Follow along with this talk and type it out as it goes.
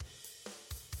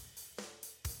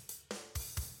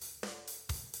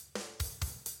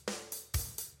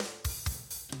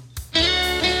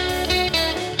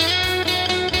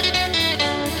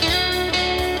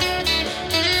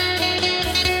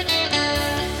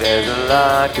There's a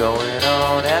lot going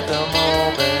on at the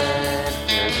moment.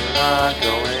 There's a lot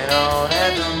going on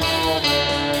at the moment.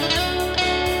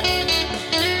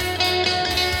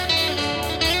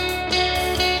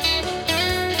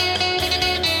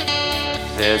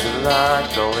 There's a lot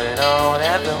going on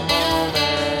at the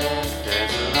moment.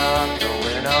 There's a lot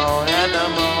going on at the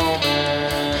moment.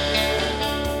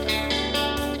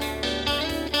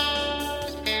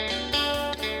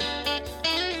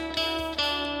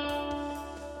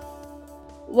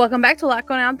 Welcome back to A Lot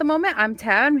Going On at the Moment. I'm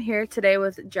Tab. I'm here today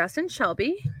with Jess and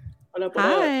Shelby. What up,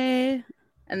 Hi.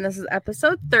 And this is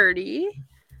episode 30.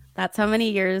 That's how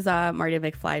many years Marty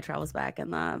McFly travels back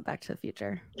in the Back to the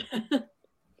Future.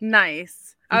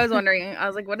 Nice. I was wondering, I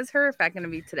was like, what is her effect going to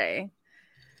be today?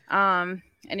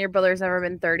 And your brother's never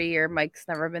been 30, your Mike's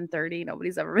never been 30.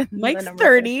 Nobody's ever been Mike's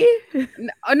 30?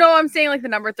 No, I'm saying like the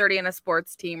number 30 in a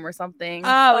sports team or something.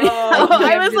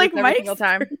 I was like, Mike's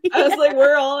time. I was like,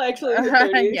 we're all actually in the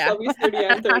 30s. Yeah. Shelby's 30,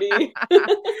 I'm 30.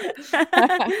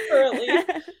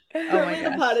 Currently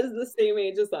the pod is the same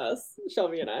age as us,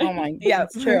 Shelby and I. Oh my god. Yeah,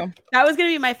 it's true. That was going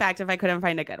to be my fact if I couldn't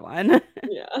find a good one.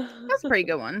 Yeah. That's a pretty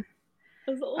good one.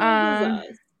 As old as us.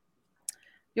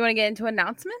 You want to get into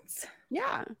announcements?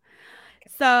 Yeah.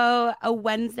 So a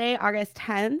Wednesday, August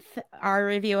 10th, our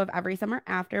review of Every Summer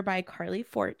After by Carly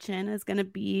Fortune is going to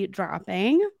be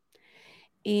dropping.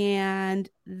 And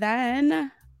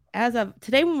then as of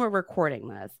today, when we're recording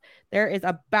this, there is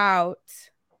about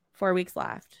 4 weeks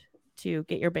left to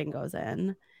get your bingos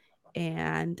in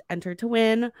and enter to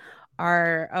win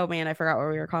our, oh man, I forgot what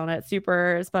we were calling it,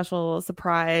 super special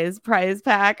surprise prize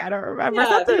pack. I don't remember.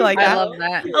 Something like that. I love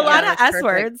that. A lot of S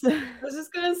words. I was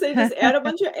just going to say, just add a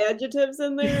bunch of adjectives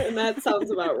in there, and that sounds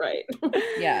about right.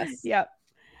 Yes. Yep.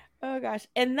 Oh gosh.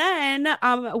 And then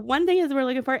one thing is we're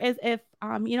looking for is if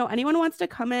anyone wants to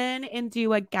come in and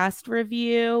do a guest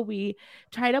review. We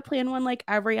try to plan one like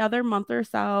every other month or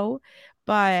so,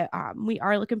 but we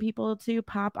are looking people to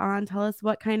pop on, tell us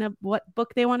what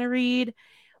book they want to read,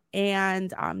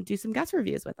 and do some guest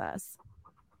reviews with us.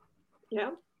 Yeah.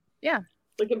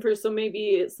 Looking for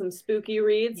maybe some spooky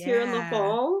reads here in the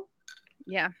fall.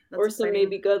 Yeah. Or some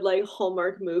maybe good like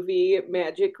Hallmark movie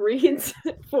magic reads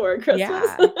for Christmas.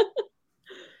 Yeah.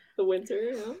 The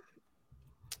winter,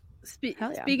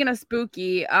 Speaking of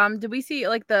spooky, did we see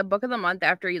like the book of the month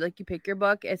after you pick your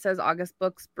book? It says August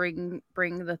books bring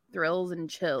the thrills and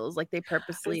chills. Like they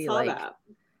purposely that.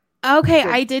 Okay,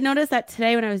 I did notice that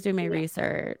today when I was doing my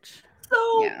research.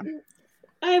 So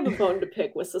I have a bone to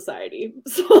pick with society.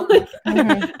 So like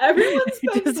everyone's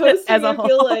been posting, as a I whole.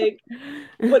 feel like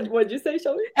what'd you say,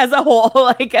 Shelby? As a whole,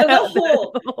 as a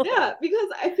whole. Yeah, because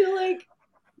I feel like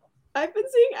I've been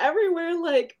seeing everywhere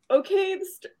like, okay,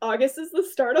 August is the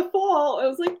start of fall. I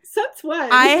was like, since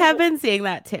when? I have been seeing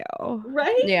that too.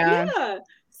 Right? Yeah.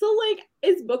 So like,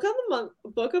 is book of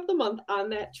the month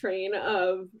on that train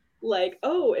of like,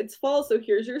 oh, it's fall, so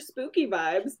here's your spooky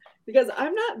vibes? Because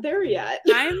I'm not there yet.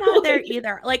 I'm not there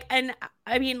either. Like, and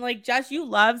I mean, like, Jess, you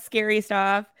love scary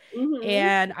stuff,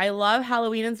 and I love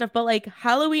Halloween and stuff, but like,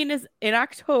 Halloween is in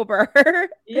October.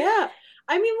 Yeah.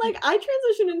 I mean, like, I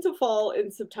transitioned into fall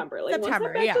in September. Like, once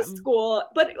I'm back to school.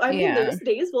 But, I mean, those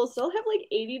days will still have, like,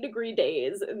 80-degree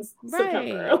days in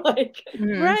September. Like,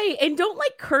 right. And don't,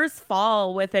 like, curse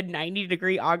fall with a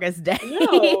 90-degree August day.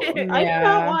 No. I do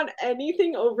not want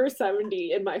anything over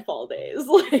 70 in my fall days.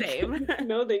 Like, same.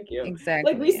 No, thank you.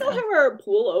 Exactly. Like, we still have our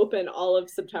pool open all of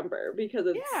September because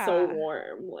it's so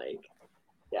warm. Like,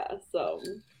 so...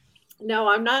 No,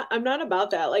 I'm not about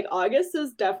that. Like, August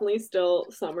is definitely still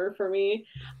summer for me.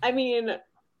 I mean,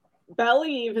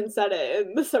 Belly even said it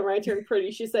in The Summer I Turned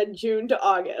Pretty. She said June to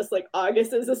August. Like,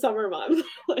 August is a summer month.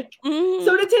 Like,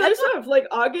 so did Taylor Swift. Like,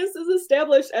 August is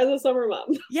established as a summer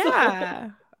month. Yeah.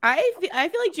 So. I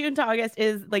feel like June to August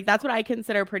is, like, that's what I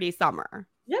consider pretty summer.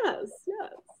 Yes.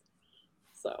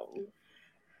 So,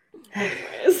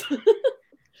 anyways.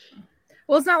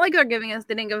 Well, it's not like they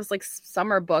didn't give us like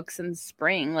summer books in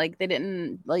spring. Like they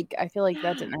didn't, like, I feel like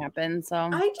that didn't happen. So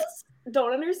I just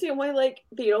don't understand why, like,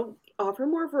 they don't offer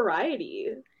more variety.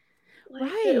 Like,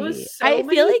 right. It was so many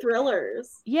feel like,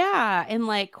 thrillers. Yeah. And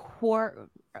like horror.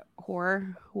 Hors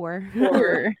d'oeuvres.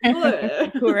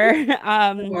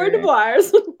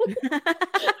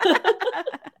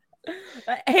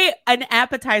 Hey, an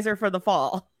appetizer for the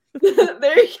fall.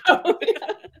 There you go.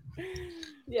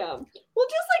 Yeah. Well,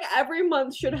 just like every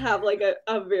month should have like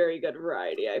a very good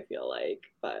variety, I feel like.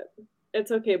 But it's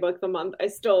okay, book the month. I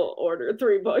still order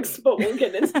 3 books, but we'll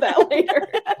get into that later.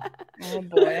 Oh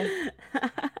boy.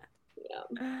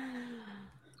 Yeah.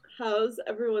 How's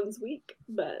everyone's week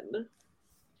been?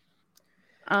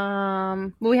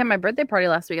 Well, we had my birthday party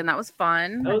last week, and that was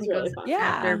fun. That was really fun. Yeah.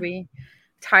 After we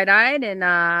tie-dyed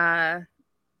and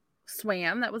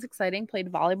swam, that was exciting.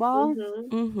 Played volleyball.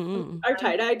 Our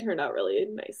tie-dye turned out really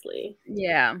nicely.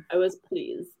 Yeah, I was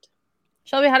pleased.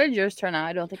 Shelby, how did yours turn out?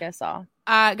 I don't think I saw.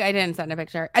 I didn't send a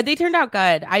picture. They turned out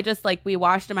good. I just we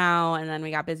washed them out and then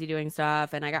we got busy doing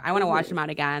stuff. And I want to wash them out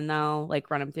again though,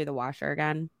 run them through the washer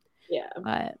again. Yeah.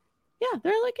 But yeah,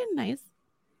 they're looking nice.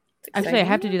 Actually, I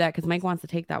have to do that because Mike wants to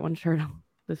take that one shirt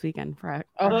this weekend. For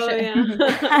shit.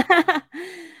 Yeah.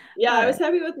 Yeah, I was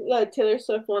happy with the Taylor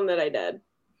Swift one that I did.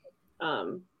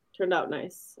 Turned out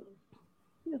nice. So,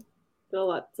 yeah. Got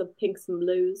lots of pinks and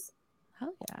blues.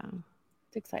 Hell yeah.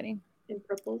 It's exciting. And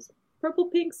purples. Purple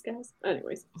pinks, guys.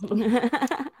 Anyways.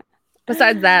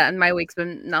 Besides that, my week's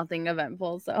been nothing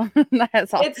eventful, so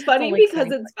that's all. It's funny because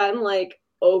it's been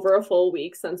over a full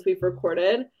week since we've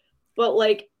recorded, but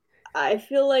I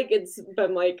feel like it's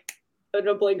been in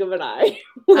a blink of an eye.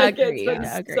 It's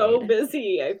been so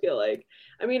busy. I feel like.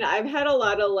 I mean, I've had a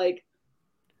lot of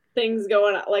things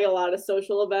going on, a lot of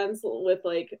social events with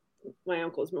my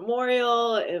uncle's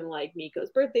memorial and Nico's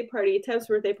birthday party, Tev's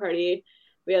birthday party.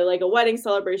 We had a wedding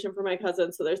celebration for my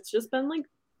cousin, so there's just been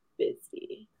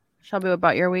busy. Shelby, what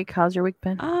about your week? How's your week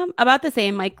been? About the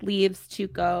same. Mike leaves to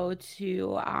go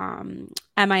to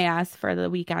MIS for the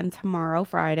weekend tomorrow,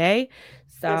 Friday.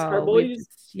 So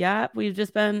we've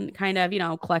just been kind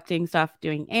of, collecting stuff,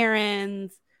 doing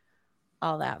errands,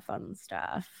 all that fun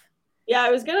stuff. Yeah, I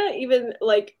was gonna even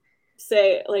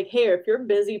say hey, if you're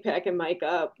busy packing Mike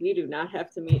up, we do not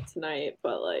have to meet tonight.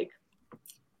 But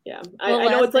yeah, I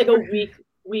know it's a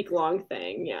week long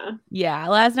thing. Yeah.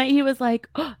 Last night he was like,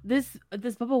 oh, this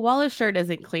Bubba Wallace shirt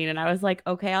isn't clean, and I was like,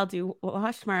 okay, I'll do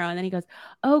wash tomorrow. And then he goes,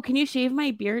 oh, can you shave my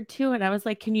beard too? And I was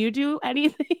like, can you do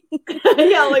anything?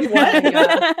 Yeah,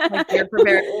 what? You're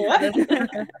prepared.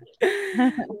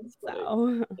 So,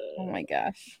 oh my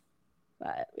gosh.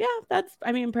 But yeah, that's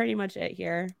pretty much it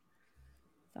here.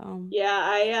 So yeah,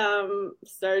 I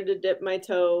started to dip my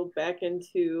toe back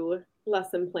into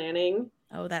lesson planning.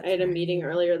 Oh, that's I had a meeting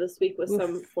earlier this week with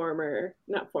some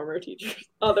not former teachers,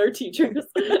 other teachers.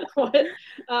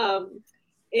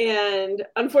 And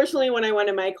unfortunately, when I went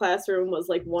in my classroom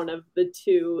was one of the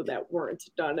two that weren't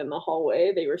done in the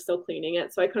hallway. They were still cleaning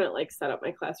it. So I couldn't set up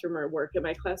my classroom or work in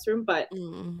my classroom, but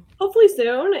hopefully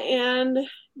soon. And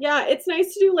yeah, it's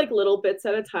nice to do little bits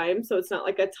at a time. So it's not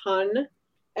a ton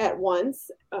at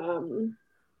once.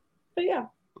 But yeah,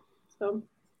 so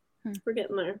we're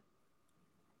getting there.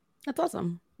 That's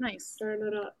awesome. Nice. Starting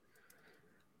it up.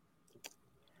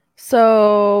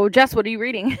 So, Jess, what are you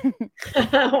reading?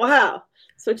 Wow.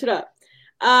 Switch it up.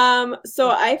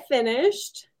 So I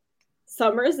finished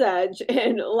Summer's Edge,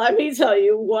 and let me tell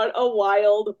you, what a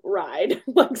wild ride.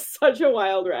 Such a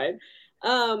wild ride.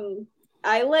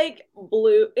 I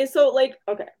blue. So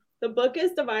okay, the book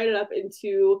is divided up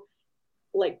into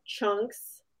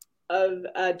chunks of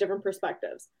different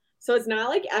perspectives. So it's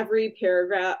not every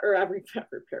paragraph or every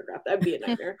paragraph. That'd be a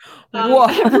nightmare.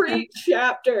 Every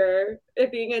chapter,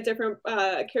 it being a different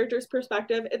character's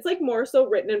perspective. It's more so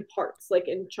written in parts,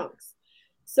 in chunks.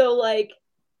 So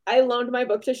I loaned my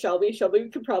book to Shelby. Shelby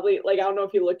could probably I don't know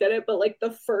if you looked at it, but the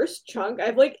first chunk, I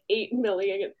have 8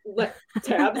 million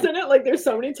tabs in it. There's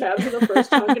so many tabs in the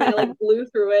first chunk, and I blew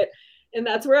through it. And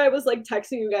that's where I was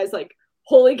texting you guys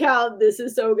holy cow, this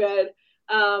is so good.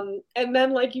 And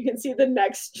then you can see the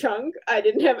next chunk, I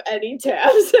didn't have any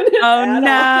tabs in it. Oh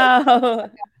no.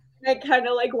 I kind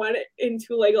of went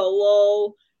into a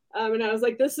lull. And I was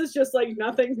this is just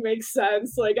nothing makes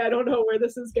sense. I don't know where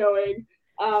this is going.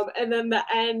 And then the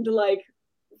end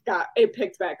it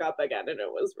picked back up again, and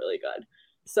it was really good.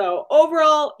 So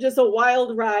overall, just a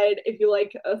wild ride. If you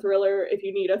like a thriller, if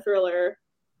you need a thriller,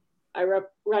 I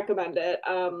recommend it.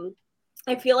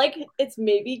 I feel like it's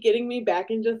maybe getting me back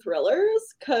into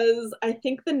thrillers, because I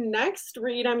think the next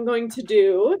read I'm going to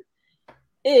do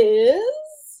is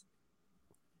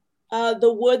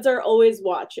The Woods Are Always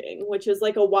Watching, which is a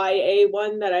YA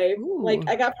one that I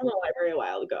I got from the library a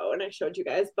while ago, and I showed you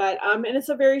guys. But and it's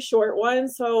a very short one,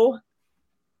 so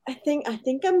I think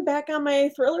I'm back on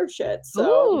my thriller shit.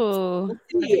 So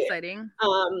that's exciting.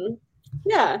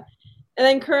 Yeah. And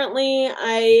then currently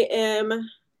I am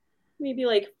maybe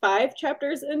 5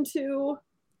 chapters into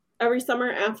Every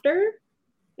Summer After,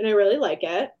 and I really like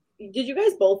it. Did you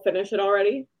guys both finish it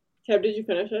already? Tab, did you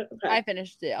finish it? Okay. I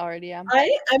finished it already, yeah.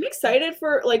 I'm excited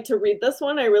for to read this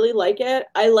one. I really like it.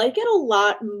 I like it a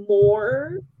lot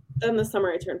more than The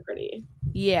Summer I Turned Pretty.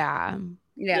 Yeah.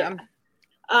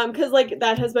 Because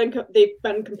that has been they've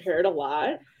been compared a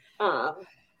lot.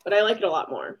 But I like it a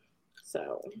lot more.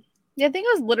 So Yeah, I think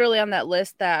it was literally on that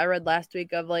list that I read last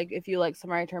week of like if you like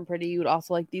Summer I Turned Pretty, you would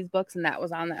also like these books, and that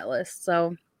was on that list.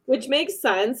 So, which makes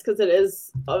sense because it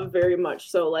is a very much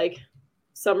so like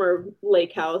summer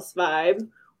lake house vibe,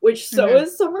 which so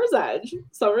is Summer's Edge.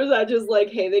 Summer's Edge is like,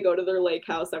 hey, they go to their lake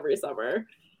house every summer,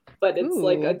 but it's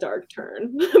like a dark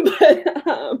turn.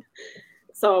 But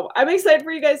so I'm excited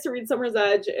for you guys to read Summer's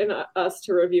Edge and us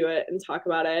to review it and talk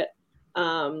about it.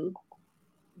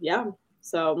 Yeah,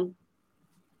 so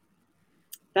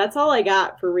that's all I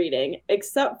got for reading,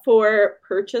 except for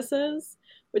purchases,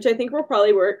 which I think we'll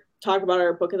probably talk about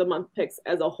our book of the month picks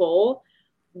as a whole.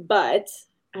 But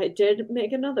I did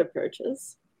make another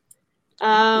purchase.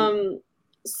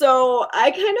 So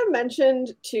I kind of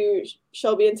mentioned to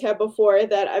Shelby and Tab before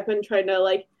that I've been trying to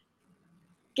like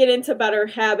get into better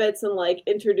habits and like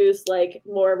introduce like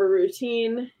more of a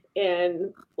routine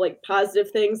and like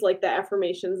positive things like the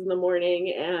affirmations in the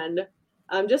morning and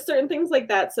just certain things like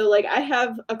that. So like I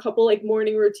have a couple like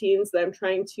morning routines that I'm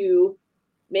trying to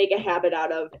make a habit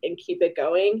out of and keep it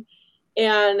going.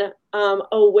 And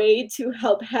a way to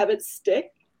help habits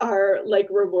stick are like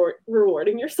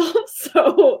rewarding yourself.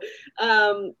 So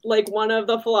like one of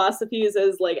the philosophies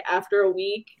is like after a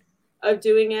week of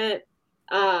doing it,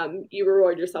 you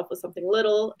reward yourself with something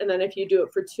little. And then if you do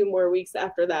it for 2 more weeks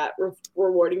after that,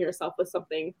 rewarding yourself with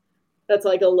something that's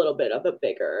like a little bit of a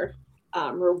bigger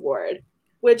reward.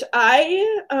 Which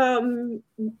I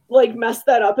like messed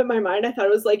that up in my mind. I thought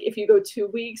it was like if you go 2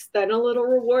 weeks, then a little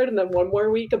reward, and then 1 more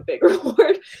week, a big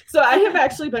reward. So I have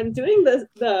actually been doing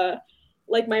the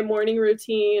like my morning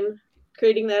routine,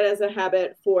 creating that as a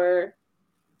habit for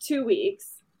 2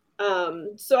 weeks.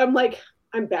 So I'm like,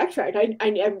 I'm backtracked. I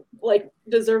like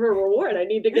deserve a reward. I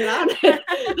need to get on it.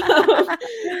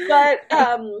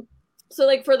 So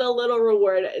like for the little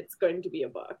reward, it's going to be a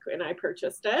book, and I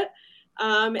purchased it.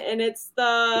 And it's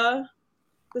the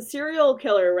serial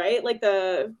killer, right? Like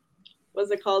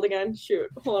what's it called again? Shoot,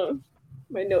 hold on,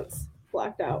 my notes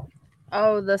blocked out.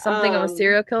 Oh, the something of a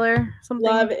serial killer. Something.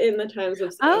 Love in the Times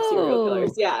of Serial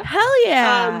Killers. Yeah, hell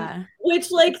yeah.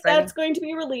 Which like that's going to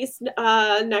be released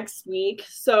next week.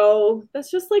 So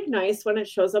that's just like nice when it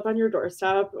shows up on your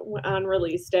doorstep on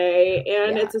release day,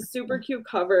 and it's a super cute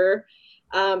cover.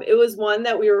 It was one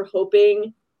that we were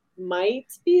hoping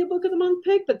might be a book of the month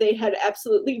pick, but they had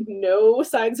absolutely no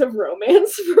signs of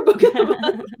romance for book of the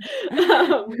month.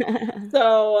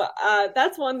 So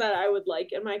that's one that I would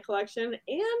like in my collection. And,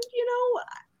 you know,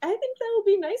 I think that would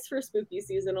be nice for spooky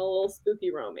season, a little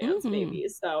spooky romance maybe.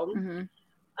 So,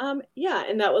 yeah,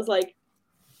 and that was like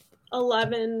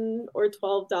 $11 or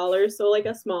 $12. So like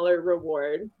a smaller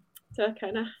reward to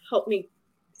kind of help me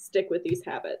stick with these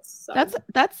habits. So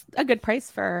that's a good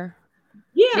price for...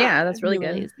 Yeah, that's really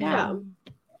good. Yeah.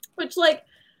 Which like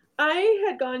I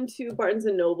had gone to Barnes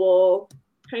and Noble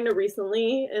kind of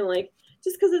recently, and like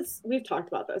just because we've talked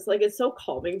about this, like it's so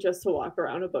calming just to walk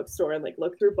around a bookstore and like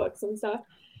look through books and stuff.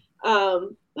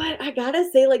 But I gotta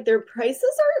say, like their prices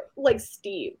are like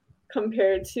steep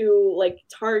compared to like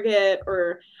Target,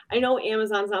 or I know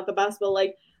Amazon's not the best, but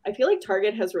like I feel like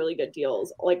Target has really good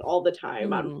deals like all the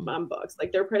time on books.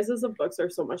 Like their prices of books are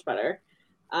so much better.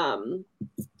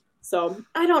 So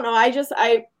I don't know.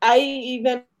 I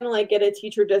even like get a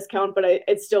teacher discount, but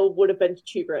it still would have been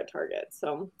cheaper at Target.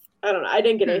 So I don't know. I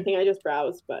didn't get anything. I just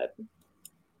browsed, but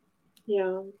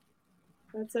yeah,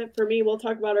 that's it for me. We'll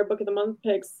talk about our book of the month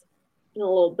picks in a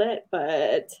little bit,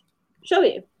 but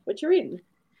Shelby, what you reading?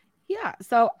 Yeah.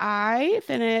 So I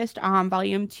finished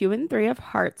volume 2 and 3 of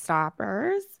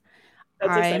Heartstoppers.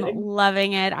 That's I'm exciting.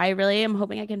 loving it. I really am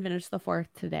hoping I can finish the 4th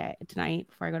tonight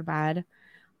before I go to bed.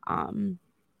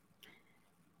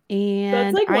 And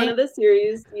that's like one of the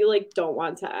series you like don't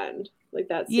want to end. Like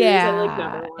that series I like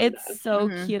never want it's to end. so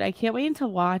cute. I can't wait to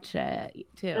watch it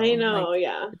too. I know, like,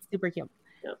 it's super cute.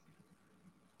 Yeah.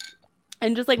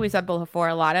 And just like we said before,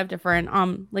 a lot of different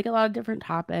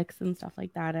topics and stuff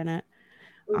like that in it.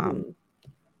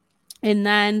 And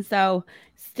then so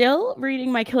still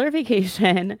reading My Killer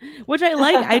Vacation, which I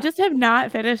like. I just have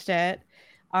not finished it.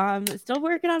 Still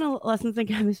working on lessons in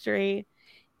chemistry.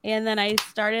 And then I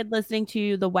started listening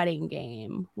to The Wedding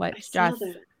Game, which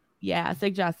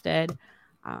suggested.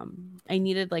 I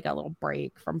needed like a little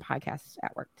break from podcasts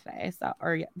at work today,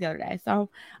 or the other day.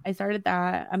 So I started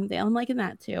that. I'm liking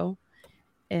that too.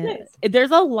 Nice.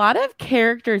 There's a lot of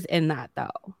characters in that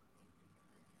though.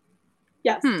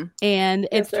 Yes. And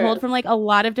it's told from like a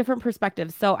lot of different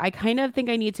perspectives. So I kind of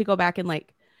think I need to go back and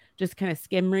like just kind of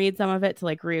skim read some of it to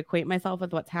like reacquaint myself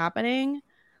with what's happening.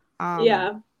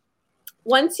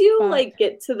 Once you like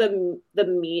get to the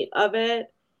meat of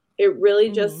it, it really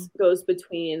just goes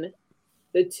between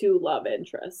the 2 love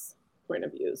interests. point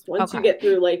of views. Once you get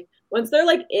through, like, once they're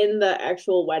like in the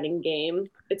actual wedding game,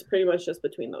 it's pretty much just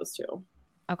between those two.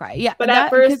 Okay, yeah. But at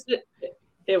first,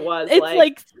 it was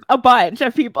like a bunch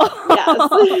of people. Yes.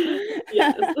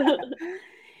 Yes.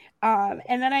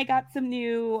 And then I got some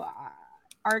new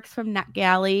arcs from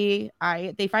NetGalley.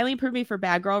 They finally approved me for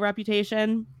Bad Girl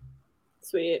Reputation.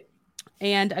 Sweet.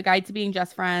 And A Guide to Being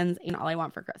Just Friends and All I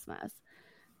Want for Christmas.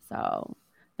 So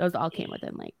those all came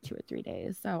within like 2 or 3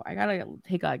 days. So I gotta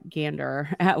take a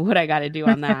gander at what I gotta do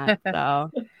on that. So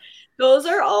those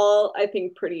are all, I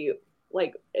think, pretty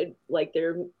like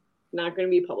they're not going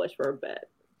to be published for a bit.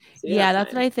 So yeah,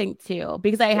 that's what I think too.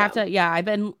 Because I have to. Yeah, I've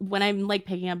been when I'm like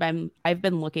picking up. I've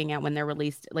been looking at when they're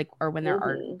released, like, or when their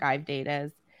archive date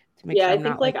is. To make sure I I'm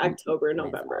think not, like October,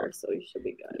 November. So you should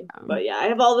be good. Yeah. But yeah, I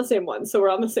have all the same ones, so we're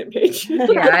on the same page.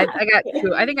 Yeah, I got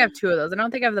 2. I think I have 2 of those. I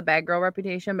don't think I have the Bad Girl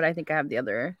Reputation, but I think I have the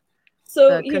other.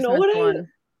 So you know what I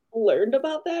learned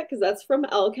about that, because that's from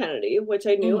Elle Kennedy, which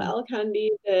I knew Elle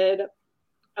Kennedy did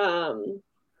the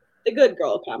Good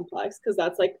Girl Complex, because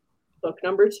that's like book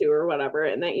number 2 or whatever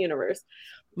in that universe.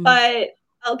 But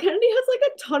Elle Kennedy has like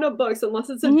a ton of books,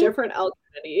 unless it's a different Elle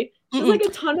Kennedy. She has like a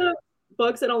ton of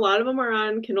books, and a lot of them are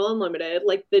on Kindle Unlimited,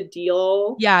 like The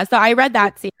Deal. Yeah, so I read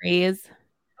that series.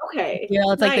 Okay.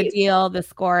 Deal. It's like The Deal, The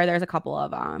Score. There's a couple of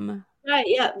them. Right,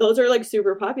 yeah, those are like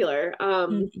super popular.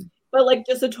 But like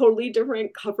just a totally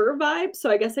different cover vibe. So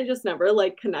I guess I just never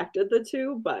like connected the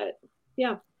two. But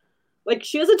yeah, like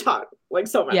she has a ton, like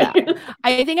so many. Yeah,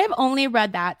 I think I've only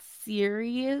read that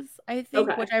series, I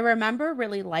think, which I remember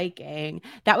really liking.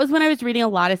 That was when I was reading a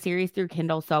lot of series through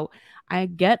Kindle, so I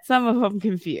get some of them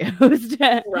confused.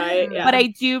 Right, yeah. But I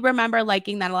do remember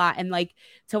liking that a lot, and like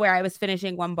to where I was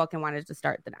finishing one book and wanted to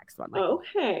start the next one. Like,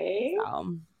 okay.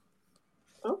 So.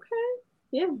 Okay.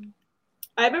 Yeah.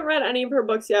 I haven't read any of her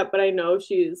books yet, but I know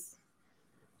she's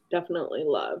definitely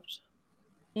loved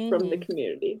from the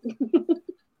community.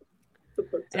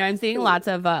 And I'm seeing lots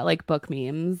of like book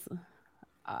memes.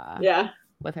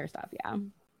 With her stuff. Yeah.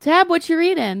 Tab, what you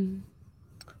reading?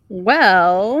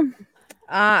 Well,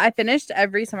 I finished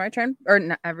Every Summer Turn, or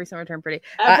not Every Summer Turn Pretty.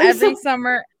 Every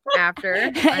Summer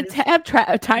After. Tab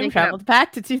time traveled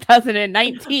back to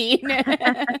 2019. That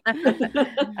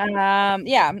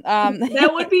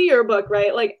would be your book,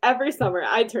 right? Like Every Summer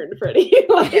I Turned Pretty.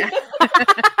 Yeah.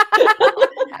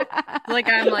 Like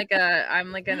I'm like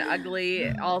an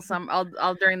ugly all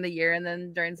during the year, and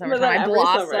then during summertime I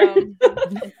blossom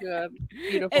into a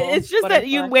beautiful. It's just that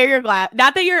you wear your glass.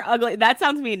 Not that you're ugly. That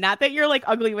sounds mean. Not that you're like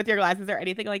ugly with your glasses or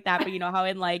anything like that. But you know how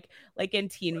in like in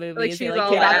teen movies, like she's like,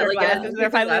 all that, like, glasses, and they're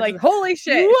finally like, holy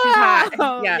shit, wow! She's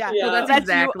hot. Yeah. So that's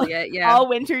exactly it. Yeah. All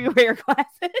winter you wear your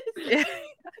glasses. Yeah.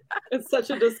 It's such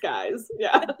a disguise.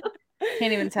 Yeah.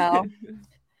 Can't even tell.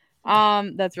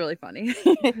 That's really funny.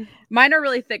 Mine are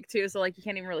really thick too, so like you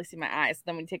can't even really see my eyes. So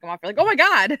then when you take them off, you're like, oh my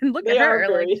god, look at her.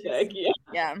 Very thick.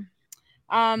 Yeah.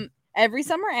 Every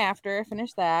Summer After, I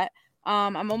finished that.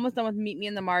 I'm almost done with Meet Me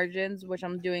in the Margins, which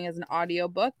I'm doing as an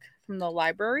audiobook from the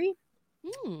library.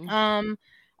 A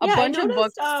bunch of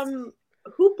books.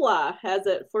 Hoopla has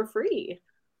it for free.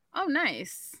 Oh,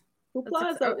 nice.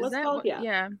 Hoopla is that what's called?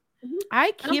 Yeah.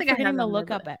 I keep forgetting to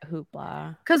look up at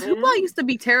Hoopla, because Hoopla used to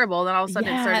be terrible, then all of a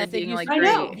sudden it started being like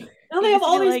great. Now they have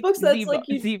all these books that's like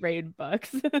Z-rated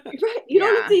books. Right, you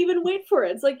don't have to even wait for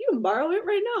it. It's like you can borrow it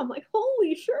right now. I'm like,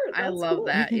 holy shit! I love cool.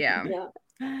 that. Yeah.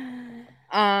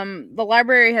 The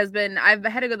library has been. I've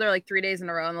had to go there like 3 days in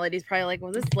a row, and the lady's probably like,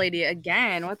 "Well, this lady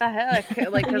again? What the heck?"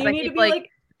 Like, because I keep like.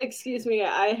 Excuse me,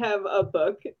 I have a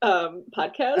book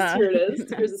podcast. Here it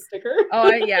is. Here's a sticker.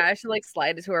 I should like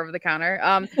slide it to her over the counter.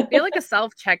 We have like a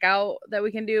self checkout that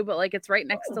we can do, but like it's right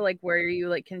next to like where you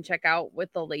like can check out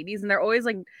with the ladies, and they're always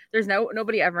like there's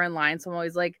nobody ever in line, so I'm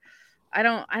always like I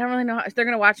don't really know if they're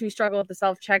gonna watch me struggle with the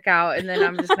self checkout, and then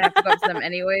I'm just gonna have to go up to them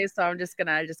anyways, so I'm just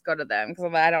gonna go to them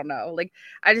because I don't know, like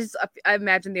I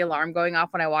imagine the alarm going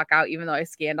off when I walk out, even though I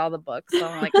scanned all the books, so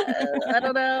I'm like I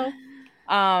don't know.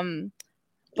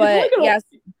 But yes.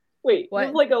 Wait, you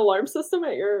have like an alarm system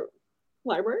at your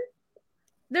library?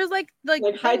 There's like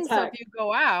high tech. tech. If you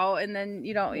go out and then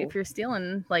you don't, if you're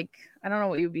stealing, like I don't know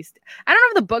what you'd be. I don't know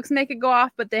if the books make it go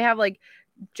off, but they have like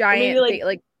giant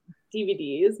like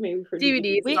DVDs, maybe for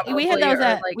DVDs. We had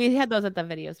those we had those at the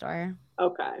video store.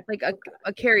 Okay. Like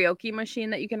a karaoke machine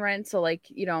that you can rent, so like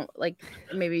you don't like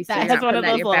maybe that has one of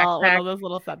those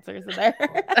little sensors in there.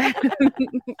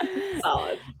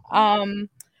 Solid.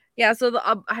 Yeah, so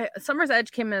the Summer's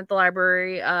Edge came in at the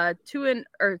library. 3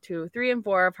 and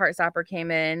 4 of Heartstopper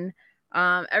came in.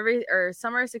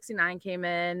 Summer 69 came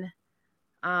in.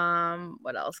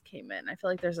 What else came in? I feel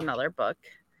like there's another book.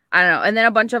 I don't know. And then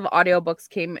a bunch of audiobooks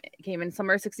came in.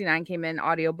 Summer 69 came in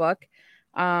audiobook.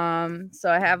 So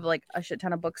I have like a shit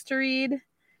ton of books to read.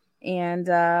 And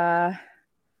let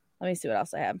me see what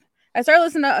else I have. I started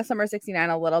listening to Summer 69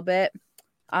 a little bit.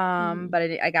 But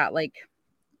I got like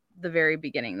the very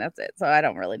beginning. That's it. So I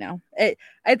don't really know. I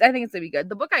think it's gonna be good.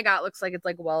 The book I got looks like it's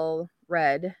like well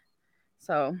read.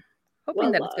 So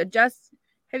hoping that it's good. Jess,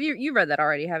 have you read that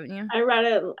already, haven't you? I read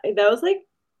it. That was like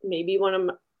maybe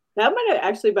that might have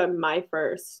actually been my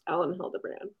first Ellen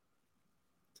Hildebrand.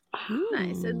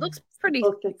 Nice. It looks pretty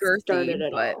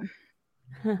girthy, but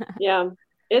yeah,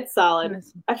 it's solid.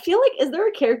 I feel like, is there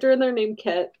a character in there named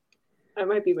Kit? I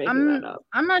might be making that up.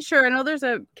 I'm not sure. I know there's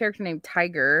a character named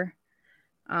Tiger.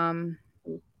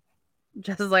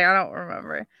 Just like, I don't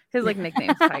remember. His like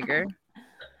nickname's Tiger.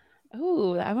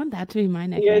 Oh, I want that to be my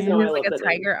nickname. You guys know I love like a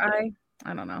tiger eye.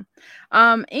 I don't know.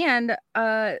 And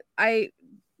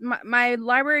my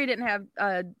library didn't have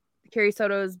Carrie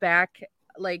Soto's back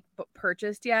like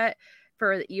purchased yet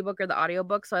for the ebook or the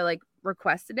audiobook, so I like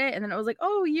requested it, and then it was like,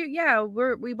 oh,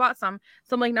 we bought some.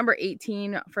 So I'm like number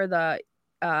 18 for the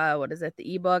what is it,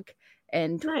 the ebook,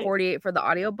 and 48 for the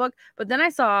audiobook. But then I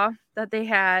saw that they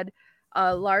had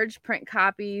a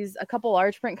couple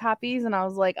large print copies, and I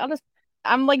was like,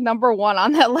 I'm like number 1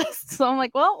 on that list. So I'm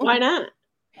like, well, why not?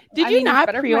 Did you not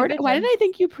pre-order? Why did I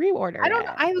think you pre-ordered? I don't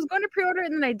know. I was going to pre-order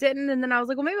it and then I didn't, and then I was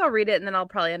like, well, maybe I'll read it and then I'll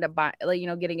probably end up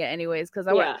getting it anyways, because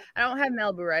I don't have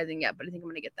Malibu Rising yet, but I think I'm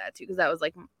gonna get that too, because that was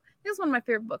like, it's one of my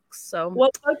favorite books. So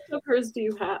what books of hers do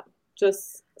you have?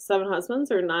 Just Seven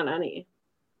Husbands or not any?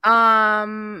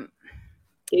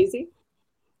 Daisy?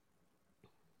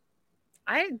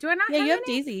 Do I not have you have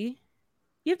any? Daisy.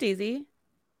 You have Daisy.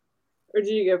 Or did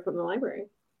you get it from the library?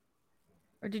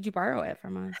 Or did you borrow it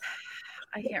from us?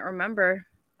 I can't remember.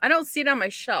 I don't see it on my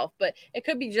shelf, but it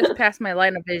could be just past my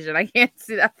line of vision. I can't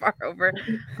see that far over.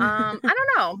 I don't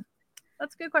know.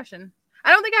 That's a good question.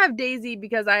 I don't think I have Daisy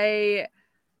because I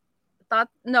thought,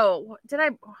 no, did I?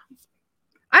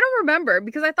 I don't remember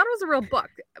because I thought it was a real book.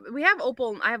 We have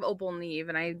Opal. I have Opal and Eve,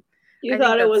 and I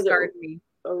thought it was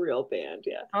a real band.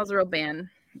 Yeah, I was a real band.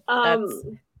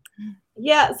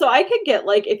 Yeah, so I could get,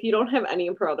 like, if you don't have any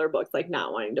of her other books, like,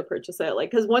 not wanting to purchase it,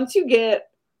 like, because once you get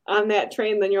on that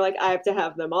train, then you're like, I have to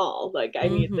have them all. Like, I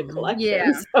need the collection.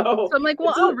 Yeah. So I'm like,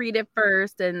 well, I'll read it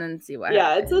first and then see what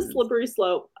happens. It's a slippery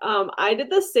slope. I did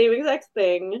the same exact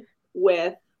thing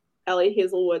with Ellie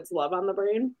Hazelwood's Love on the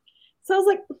Brain. So I was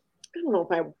like, I don't know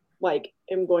if I, like,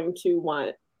 am going to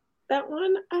want that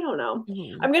one. I don't know.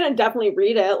 Mm-hmm. I'm going to definitely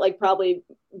read it, like, probably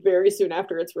very soon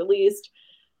after it's released.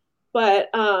 But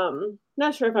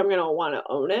not sure if I'm going to want to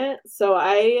own it. So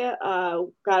I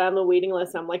got on the waiting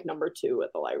list. I'm like number 2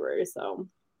 at the library. So.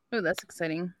 Oh, that's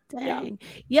exciting. Dang.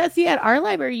 Yeah, see, at our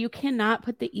library, you cannot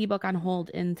put the ebook on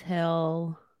hold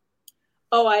until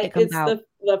it's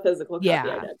the physical copy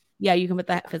I did. Yeah, you can put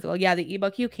that physical. Yeah, the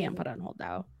ebook you can't put on hold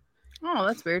though. Oh,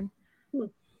 that's weird.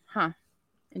 Huh.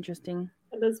 Interesting.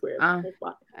 It is weird.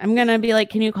 I'm gonna be like,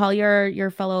 can you call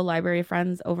your fellow library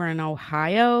friends over in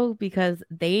Ohio, because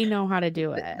they know how to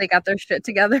do it. They got their shit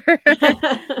together.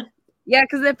 Yeah,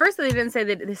 because at first they didn't say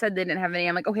they said they didn't have any.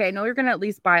 I'm like, okay, I know you're gonna at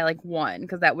least buy like one,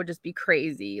 because that would just be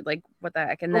crazy. Like, what the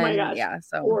heck? And then my gosh,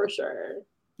 so for sure.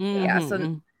 Mm-hmm. Yeah,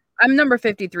 so I'm number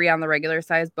 53 on the regular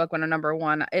size book when I'm number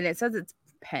 1, and it says it's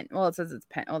pen. Well, it says it's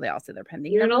pen. Well, they all say they're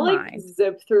pending. You're gonna like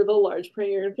zip through the large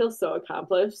print. You're gonna feel so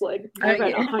accomplished. Like, I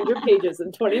read 100 pages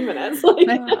in 20 minutes. Like,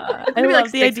 I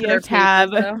love the idea of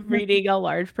Tab reading a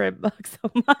large print book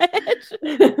so much.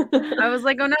 I was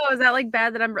like, oh no, is that like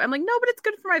bad that I'm like, no, but it's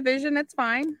good for my vision. It's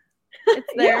fine.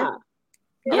 It's there.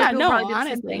 Yeah, no,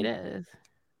 honestly, it is.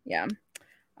 Yeah.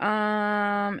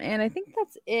 And I think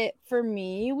that's it for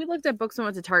me. We looked at books and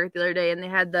went to Target the other day, and they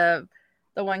had the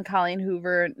one Colleen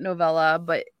Hoover novella,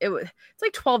 but it's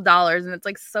like $12, and it's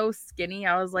like so skinny.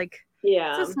 I was like,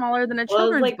 this is smaller than a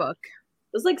children's book.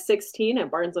 It was like $16 at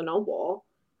Barnes and Noble.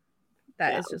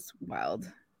 That is just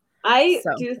wild. I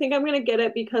do think I'm gonna get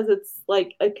it because it's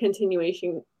like a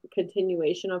continuation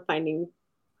of Finding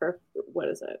Perfect. What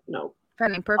is it? No,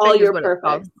 Finding Perfect. All Your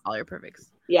Perfects. All Your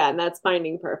Perfects. Yeah, and that's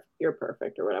Finding Your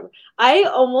Perfect or whatever. I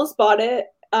almost bought it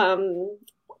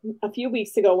a few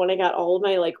weeks ago when I got all of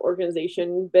my like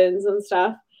organization bins and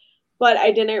stuff, but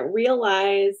I didn't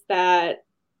realize that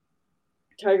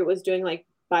Target was doing like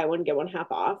buy one get one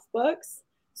half off books.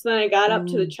 So then I got up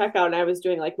to the checkout and I was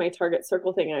doing like my Target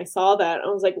Circle thing, and I saw that and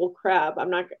I was like, well, crap,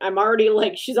 I'm already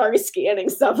like, she's already scanning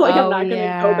stuff, like I'm not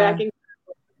gonna go back and.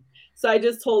 So I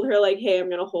just told her like, hey, I'm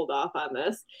gonna hold off on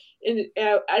this, and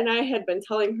I had been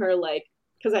telling her like,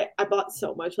 because I bought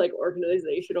so much like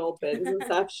organizational bins and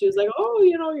stuff. She was like, "Oh,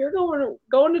 you're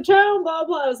going to town, blah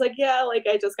blah." I was like, "Yeah, like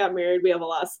I just got married. We have a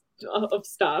lot of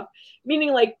stuff,"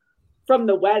 meaning like from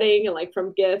the wedding and like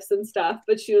from gifts and stuff.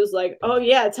 But she was like, "Oh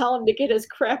yeah, tell him to get his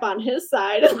crap on his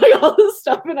side," and like all this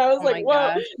stuff. And I was like,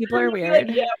 "Well, people are weird."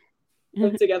 Like, yeah,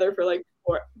 lived together for like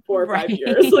four or 5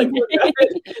 years. Like we're good.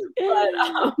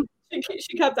 But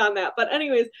she kept on that. But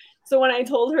anyways, so when I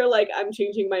told her like I'm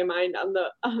changing my mind on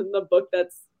the book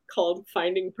that's called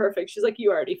Finding Perfect, she's like,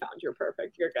 "You already found your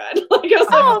perfect. You're good." Like I was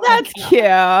like, that's cute.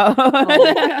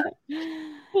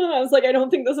 I was like, I don't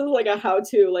think this is like a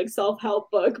how-to like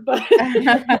self-help book, but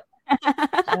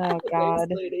oh god.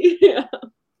 Lady. Yeah.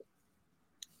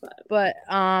 But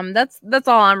that's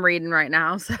all I'm reading right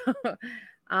now. So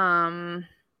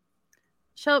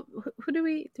who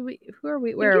are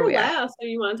we? Where are we last? Do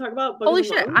you want to talk about book Holy of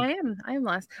the shit, month? I am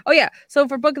last. Oh yeah. So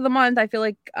for book of the month, I feel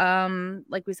like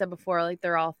we said before, like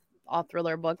they're all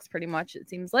thriller books pretty much, it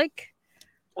seems like.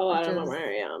 Oh, I don't know where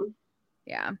I am.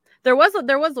 Yeah. There was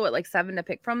what, like 7 to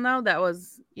pick from though? That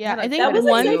was I think that was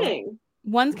exciting.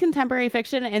 One's contemporary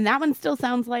fiction, and that one still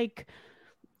sounds like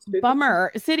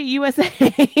Bummer City, USA.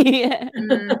 Did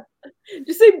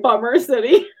you say Bummer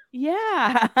City?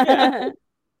 Yeah.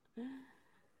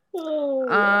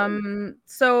 Oh,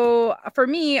 so for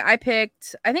me, I think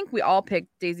we all picked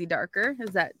Daisy Darker.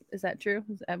 Is that true?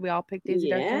 We all picked Daisy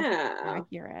Darker? Yeah.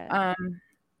 Accurate.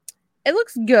 It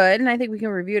looks good, and I think we can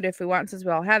review it if we want, since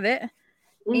we all have it.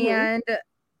 Mm-hmm. And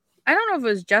I don't know if it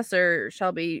was Jess or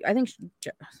Shelby. I think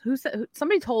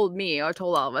somebody told me or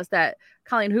told all of us that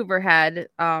Colleen Hoover had It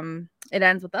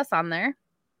Ends With Us on there.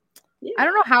 Yeah. I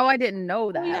don't know how I didn't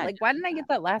know that. Like, why didn't I get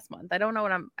that last month? I don't know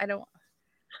I don't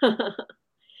know.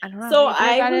 So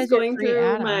I was going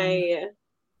through my,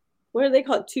 what are they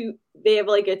called? They have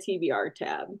like a TBR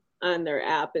tab on their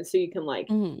app, and so you can like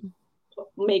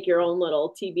make your own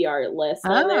little TBR list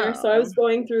on there. So I was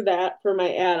going through that for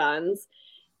my add-ons,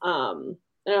 and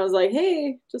I was like,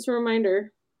 hey, just a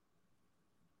reminder.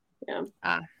 Yeah.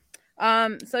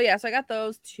 So I got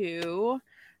those 2.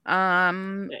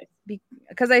 Nice.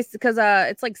 Because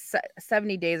it's like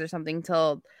 70 days or something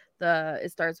till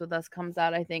It Starts With Us comes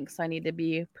out, I think. So I need to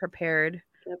be prepared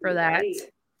for that. Right.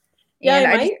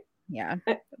 Yeah,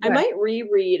 I might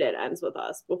reread It Ends With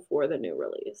Us before the new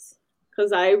release,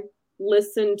 because I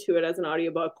listened to it as an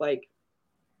audiobook like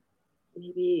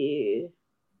maybe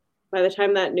by the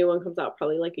time that new one comes out,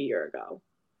 probably like a year ago.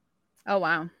 Oh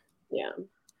wow. Yeah.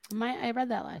 I read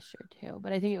that last year too,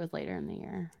 but I think it was later in the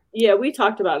year. Yeah, we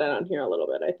talked about it on here a little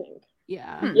bit, I think.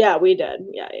 Yeah. Yeah, we did.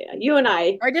 Yeah. You and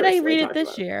I. Or did I read it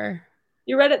this year?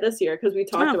 You read it this year because we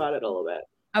talked about it a little bit.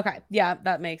 Okay. Yeah,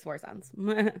 that makes more sense.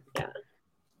 Yeah.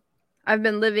 I've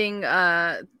been living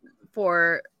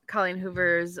for Colleen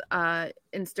Hoover's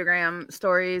Instagram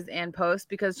stories and posts,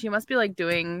 because she must be like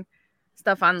doing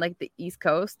stuff on like the East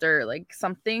Coast or like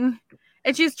something.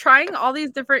 And she's trying all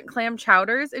these different clam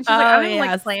chowders, and she's like, I don't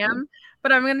like clam,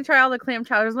 but I'm gonna try all the clam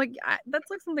chowders. I'm like, that's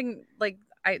like something like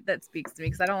that speaks to me,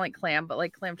 because I don't like clam, but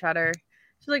like clam chowder.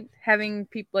 She's like having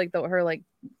people like her like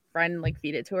friend like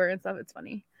feed it to her and stuff. It's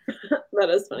funny. That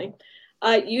is funny.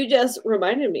 You just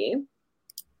reminded me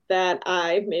that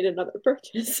I made another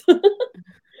purchase.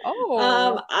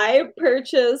 I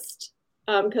purchased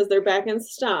because they're back in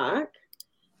stock.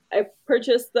 I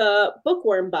purchased the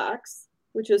Bookworm box,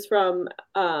 which is from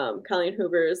Colleen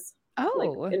Hoover's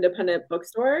like independent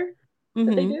bookstore that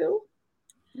they do.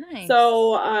 Nice.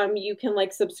 So you can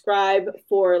like subscribe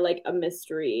for like a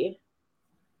mystery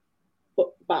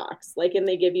book box, like, and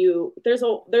they give you there's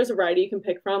a variety you can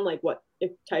pick from, like what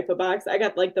type of box. I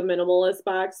got like the minimalist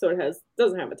box, so it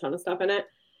doesn't have a ton of stuff in it,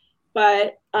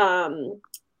 but and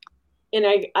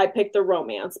I picked the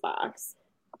romance box.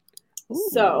 Ooh.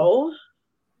 So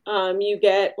you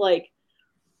get like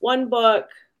one book.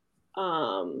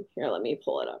 Here, let me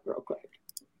pull it up real quick,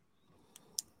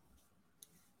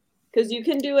 because you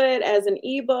can do it as an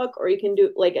ebook or you can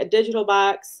do like a digital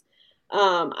box.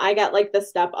 I got like the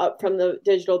step up from the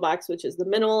digital box, which is the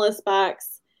minimalist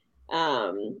box.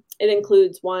 It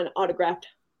includes one autographed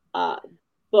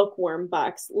Bookworm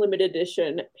box, limited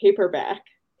edition paperback,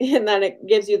 and then it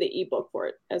gives you the ebook for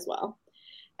it as well.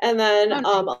 And then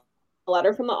a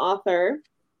letter from the author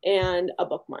and a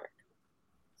bookmark.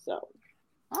 So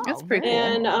that's pretty cool.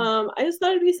 And I just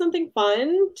thought it'd be something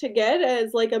fun to get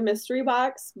as like a mystery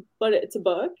box, but it's a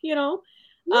book, you know.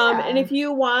 Yeah. And if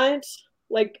you want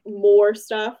like more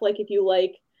stuff, like if you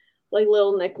like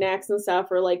little knickknacks and stuff,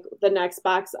 or like the next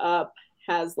box up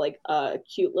has like a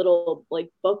cute little like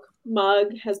book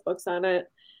mug, has books on it.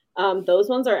 Those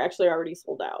ones are actually already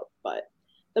sold out, but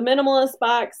the minimalist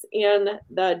box and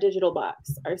the digital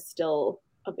box are still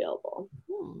available.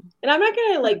 And I'm not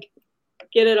gonna like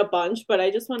get it a bunch, but I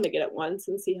just wanted to get it once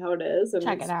and see how it is and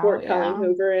check it support out. Colleen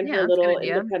Hoover and her that's a good little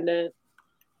idea. independent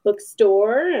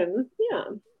bookstore, and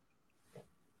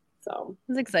so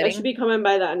It's that exciting. should be coming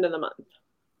by the end of the month,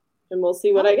 and we'll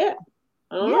see what I get.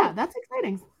 I don't know. That's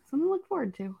exciting. Something to look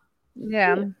forward to.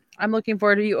 Yeah, I'm looking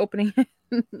forward to you opening it.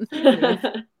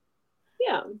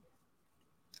 Yeah,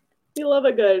 we love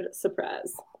a good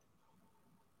surprise.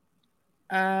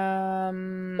 But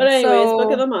anyways,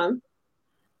 book of the month.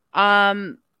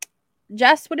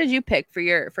 Jess, what did you pick for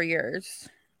yours?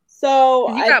 So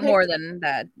you got more than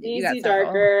that. You got Easy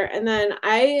Darker, and then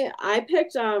I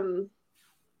picked It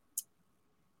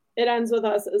Ends With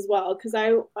Us as well, because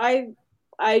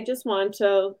I just want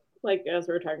to, like, as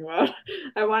we were talking about,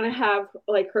 I want to have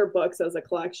like her books as a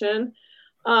collection,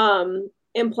 and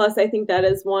plus I think that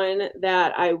is one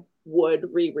that I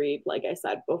would reread, like I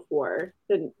said before,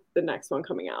 the next one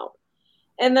coming out.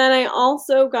 And then I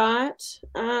also got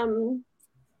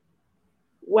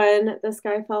When the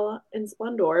Sky Fell in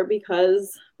Splendor,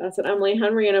 because that's an Emily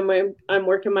Henry, and I'm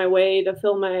working my way to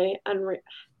fill my Emily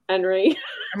Henry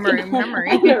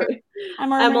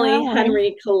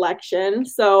collection.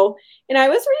 So, and I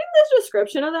was reading the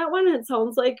description of that one, and it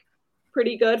sounds like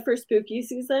pretty good for spooky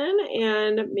season,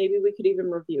 and maybe we could even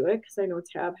review it because I know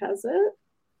Tab has it.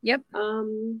 Yep.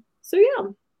 So yeah,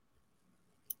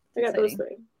 I got those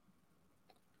three.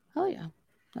 Oh yeah,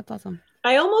 that's awesome.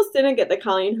 I almost didn't get the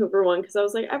Colleen Hoover one because I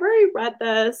was like, I've already read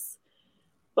this,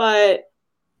 but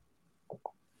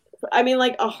I mean,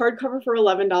 like a hardcover for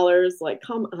 $11, like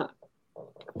come on,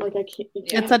 like I can't.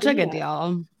 It's such a good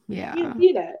deal. Yeah, you can't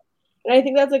beat it, and I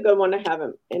think that's a good one to have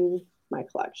in my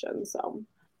collection. So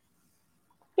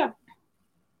yeah,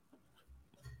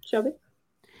 Shelby.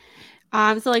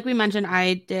 So like we mentioned,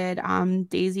 I did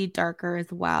Daisy Darker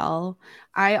as well.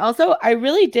 I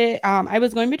really did I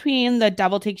was going between The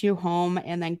Devil Takes You Home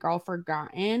and then Girl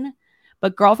Forgotten.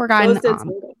 But Girl Forgotten is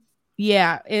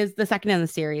the second in the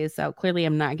series. So clearly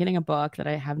I'm not getting a book that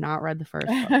I have not read the first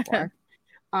book for.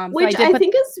 Which I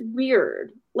think is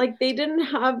weird. Like they didn't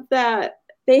have that.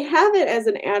 They have it as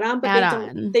an add-on,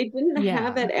 but they didn't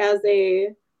have it as a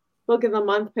book of the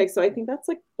month pick, so I think that's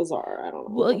like bizarre. I don't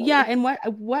know. Well, yeah, and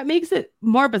what makes it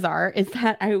more bizarre is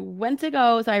that I went to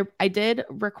go, so I did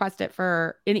request it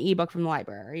for an ebook from the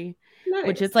library,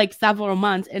 which is like several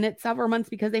months, and it's several months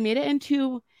because they made it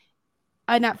into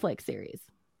a Netflix series.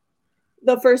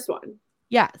 The first one.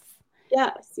 Yes,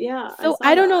 yeah. So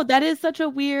I don't know. That is such a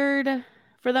weird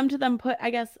for them to then put. I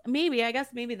guess maybe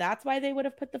that's why they would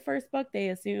have put the first book. They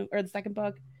assume, or the second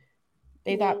book.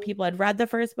 They thought people had read the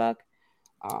first book.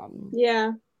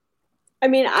 Yeah, I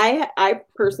mean, I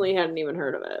personally hadn't even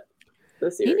heard of it. The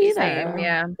series,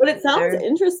 yeah, but it sounds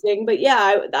interesting. But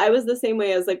yeah, I was the same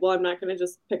way as like, well, I'm not going to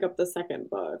just pick up the second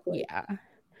book. Like,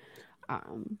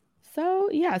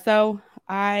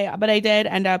 I did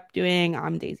end up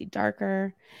doing Daisy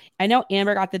Darker. I know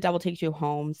Amber got The Devil Takes You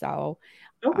Home, so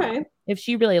okay, if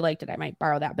she really liked it, I might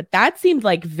borrow that. But that seemed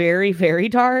like very, very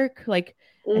dark. Like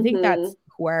I think that's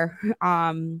where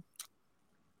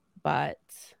but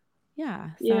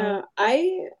yeah. So. Yeah,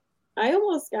 I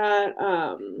almost got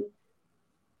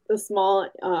The Small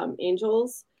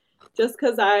Angels just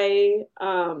because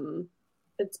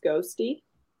it's ghosty.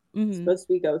 It's supposed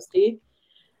to be ghosty.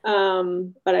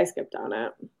 But I skipped on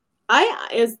it.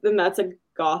 Then that's a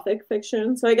gothic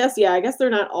fiction. So I guess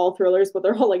they're not all thrillers, but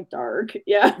they're all like dark.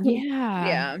 Yeah.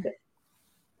 Yeah.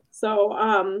 So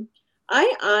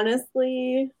I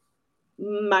honestly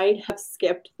might have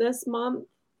skipped this month.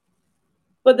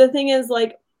 But the thing is,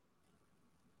 like,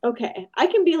 okay, I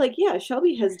can be like, yeah,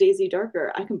 Shelby has Daisy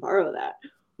Darker. I can borrow that.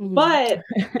 But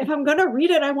if I'm going to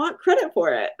read it, I want credit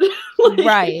for it. Like,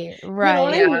 right. You know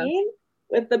what I mean?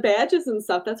 With the badges and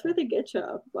stuff, that's where they get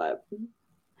you. But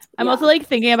I'm also like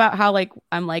thinking about how like,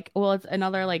 I'm like, well, it's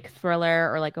another like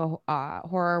thriller or like a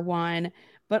horror one.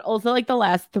 But also like the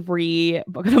last 3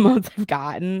 book of the months I've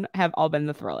gotten have all been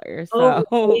the thrillers. So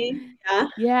really?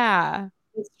 Yeah.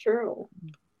 It's true.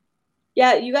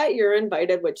 Yeah, you got You're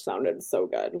Invited, which sounded so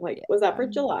good. Like, was that for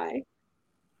July?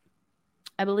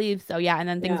 I believe so, yeah. And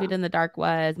then Things We Did in the Dark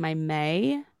was my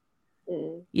May.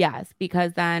 Yes,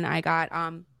 because then I got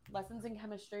Lessons in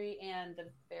Chemistry and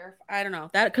I don't know.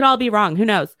 That could all be wrong. Who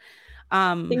knows?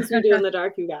 Things We Do in the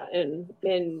Dark you got in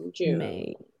June.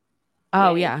 May.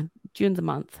 Oh, May. Yeah. June's a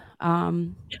month. I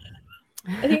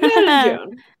think you got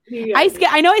in June.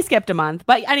 I know I skipped a month.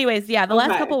 But anyways, yeah, the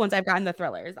last couple ones I've gotten the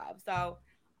thrillers of. So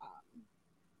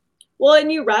well,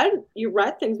 and you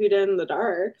read Things We Did in the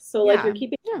Dark, so like you're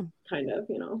keeping kind of,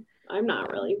 you know. I'm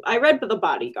not really. I read The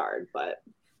Bodyguard, but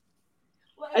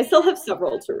I still have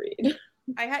several to read.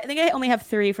 I think I only have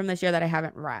 3 from this year that I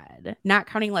haven't read, not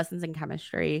counting Lessons in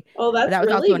Chemistry. Oh, that's that was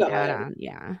really also good. an add-on.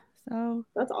 Yeah. So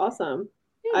that's awesome.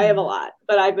 yeah. I have a lot,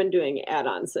 but I've been doing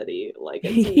add-on city like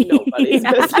it's nobody's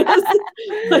business.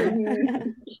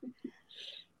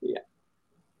 Yeah.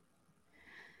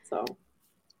 So,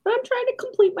 but I'm trying to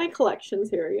complete my collections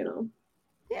here, you know.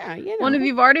 Yeah, you know. Well, if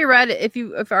you've already read it, if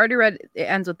you already read It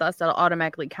Ends With Us, that'll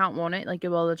automatically count, won't it? Like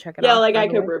you'll be able to check it out. Yeah, like I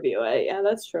could review it. Yeah,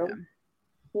 that's true.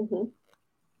 Yeah. Mm-hmm.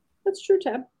 That's true,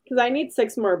 Tab. Because I need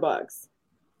 6 more books.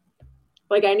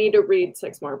 Like I need to read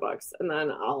 6 more books, and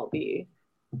then I'll be.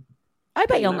 I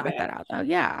bet you'll knock that out, though.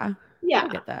 Yeah. Yeah. I'll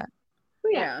get that.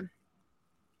 Yeah.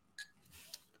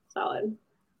 Solid.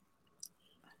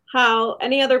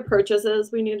 Any other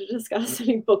purchases we need to discuss?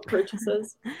 Any book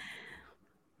purchases?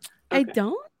 Okay.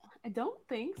 I don't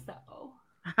think so.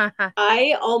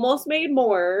 I almost made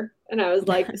more, and I was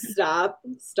like, stop.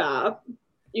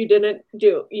 You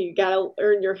gotta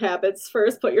earn your habits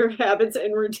first, put your habits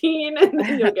in routine, and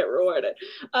then you'll get rewarded.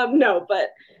 No, but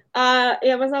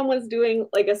Amazon was doing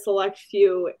like a select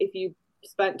few. If you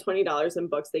spent $20 in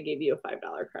books, they gave you a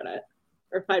 $5 credit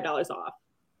or $5 off.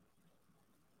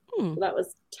 So that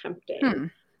was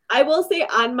tempting. I will say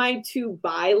on my to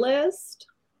buy list,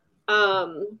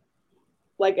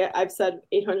 like I've said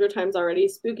 800 times already,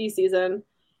 spooky season.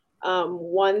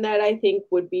 One that I think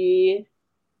would be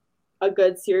a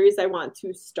good series I want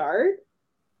to start,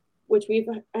 which we've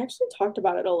actually talked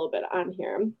about it a little bit on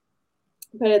here,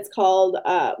 but it's called,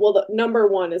 the number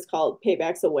 1 is called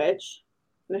Payback's a Witch,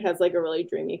 and it has like a really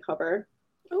dreamy cover.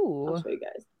 Oh, I'll show you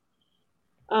guys.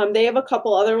 They have a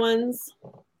couple other ones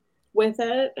with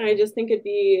it, and I just think it'd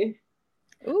be.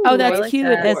 Ooh, that's like cute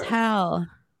as hell.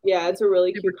 Yeah, it's a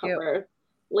really cute cover.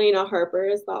 Lena Harper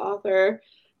is the author.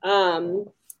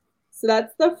 So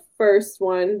that's the first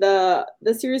one. The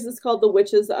series is called The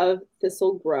Witches of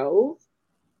Thistle Grove.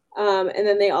 And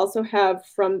then they also have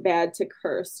From Bad to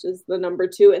Cursed is the number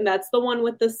 2. And that's the one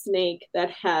with the snake that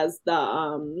has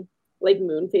the like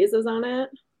moon phases on it.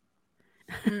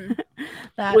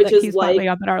 that is keeps like popping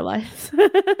up in our lives.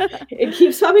 It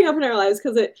keeps popping up in our lives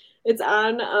because it's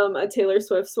on a Taylor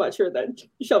Swift sweatshirt that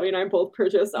Shelby and I both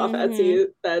purchased off Etsy.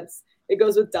 It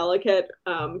goes with Delicate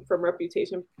from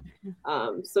Reputation.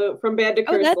 So From Bad to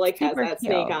Cursed has that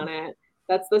snake on it.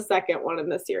 That's the second one in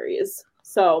the series.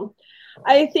 So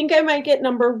I think I might get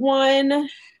number 1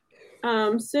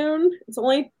 soon. It's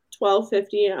only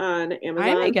 $12.50 on Amazon.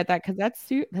 I might get that because that's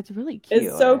really cute.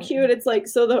 It's so cute. It's like,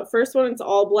 so the first one, it's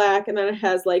all black, and then it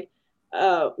has like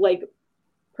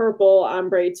purple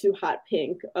ombre to hot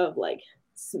pink of like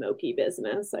smoky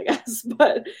business, I guess.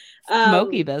 But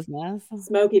smoky business.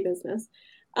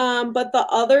 But the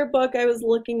other book I was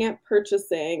looking at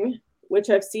purchasing, which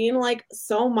I've seen like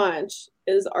so much,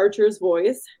 is Archer's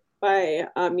Voice by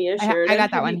Mia Sheridan. I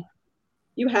got that one.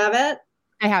 You have it?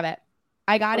 I have it.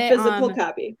 I got it. Physical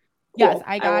copy. Cool. Yes,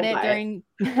 I got it during.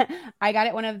 I got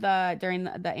it during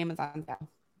the Amazon sale.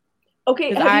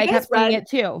 Okay, I kept seeing it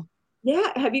too.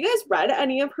 Yeah, have you guys read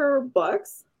any of her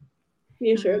books?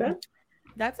 Mia Sheridan?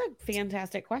 That's a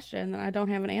fantastic question that I don't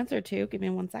have an answer to. Give me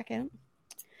 1 second.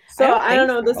 So I don't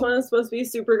know. So. This one is supposed to be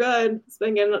super good. It's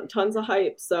been getting tons of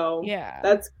hype. So yeah,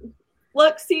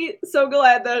 so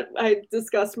glad that I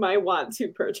discussed my want to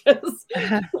purchase.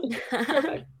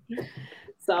 Perfect.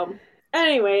 So,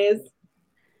 anyways,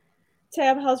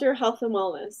 Tab, how's your health and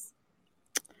wellness?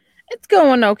 It's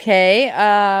going okay.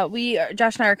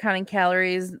 Josh and I are counting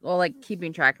calories. Well, like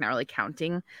keeping track, not really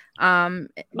counting. So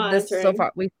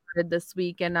far we started this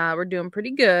week, and we're doing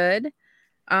pretty good.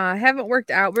 Haven't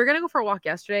worked out. We were gonna go for a walk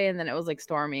yesterday, and then it was like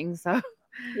storming, so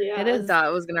yeah, I thought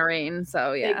it was gonna rain.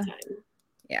 So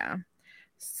yeah.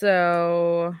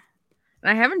 So,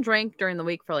 and I haven't drank during the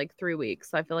week for like 3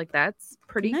 weeks, so I feel like that's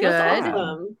pretty good.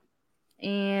 Awesome.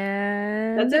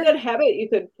 And that's a good habit you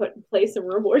could put in place and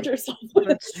reward yourself with.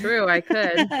 That's true. I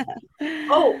could.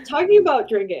 Oh, talking about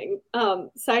drinking.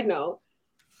 Side note,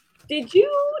 did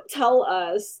you tell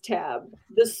us, Tab,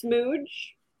 the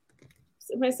Smooge?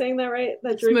 Am I saying that right?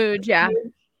 That drink, Smooge, yeah.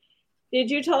 Smooge?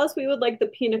 Did you tell us we would like the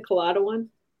pina colada one?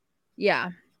 Yeah.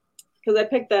 Because I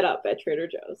picked that up at Trader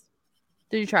Joe's.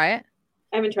 Did you try it?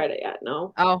 I haven't tried it yet,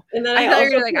 no. Oh. And then I thought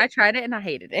you were like, I tried it and I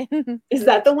hated it. Is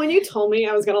that the one you told me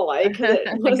I was going to like?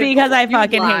 Because I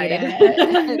fucking hated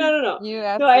it. No.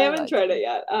 No, I haven't tried it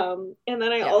yet. And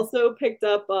then I also picked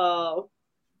up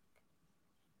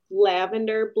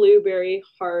lavender blueberry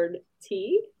hard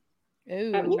tea.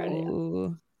 Ooh. I haven't tried it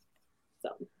yet.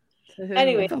 So,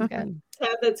 anyway,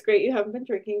 Tab, that's great. You haven't been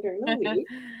drinking during the week.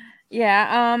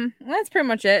 Yeah, that's pretty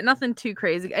much it. Nothing too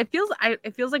crazy. It feels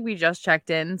like we just checked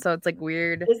in, so it's like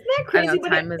weird. Isn't that I don't crazy? know, But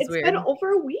time is it's weird. been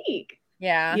over a week.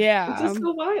 Yeah. It's just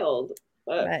so wild.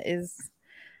 But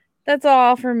that's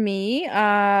all for me.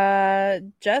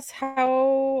 Jess,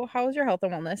 how's your health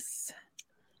and wellness?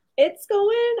 It's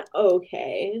going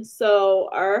okay. So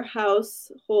our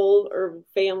household or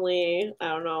family, I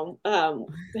don't know,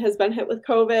 has been hit with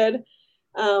COVID.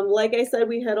 Like I said,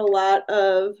 we had a lot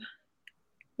of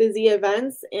busy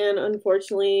events, and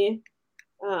unfortunately,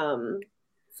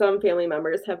 some family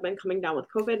members have been coming down with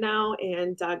COVID now,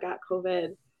 and Doug got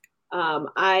COVID.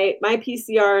 My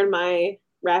PCR and my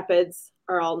rapids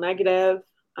are all negative,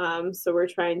 so we're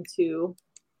trying to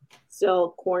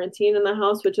still quarantine in the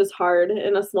house, which is hard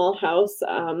in a small house.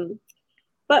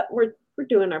 But we're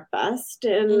doing our best,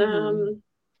 and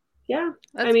yeah,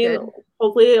 That's I mean, good.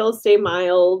 hopefully it'll stay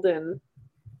mild and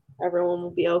everyone will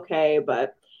be okay.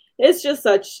 But it's just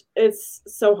it's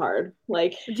so hard.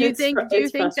 Like, do you think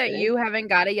that you haven't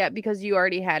got it yet because you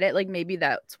already had it? Like maybe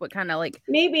that's what kind of like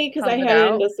maybe because I had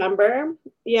it in December.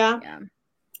 Yeah.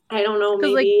 I don't know.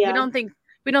 Maybe like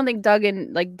we don't think Doug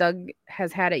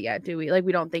has had it yet, do we? Like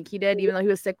we don't think he did, even though he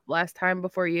was sick last time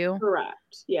before you.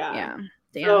 Correct. Yeah. Yeah.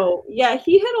 Damn. So yeah,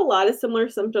 he had a lot of similar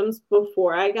symptoms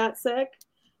before I got sick,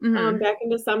 back in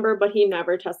December, but he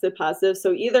never tested positive.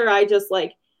 So either I just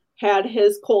like had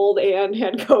his cold and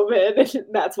had COVID, and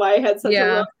that's why I had such a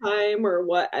rough time, or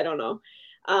what, I don't know.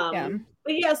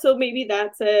 But yeah, so maybe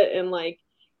that's it. And like,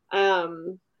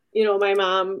 you know, my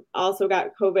mom also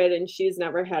got COVID and she's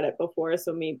never had it before,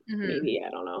 so maybe I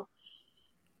don't know.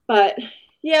 But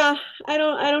yeah, I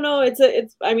don't know.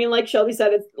 It's I mean, like Shelby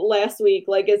said, it's last week.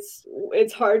 Like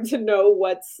it's hard to know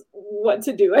what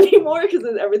to do anymore because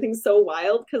everything's so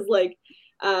wild. Because like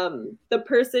the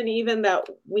person even that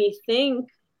we think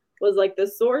was like the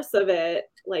source of it,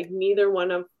 like neither one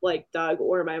of like Doug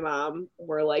or my mom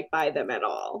were like by them at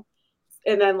all.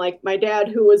 And then like my dad,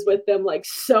 who was with them like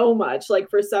so much, like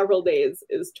for several days,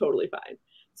 is totally fine.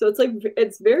 So it's like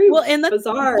it's very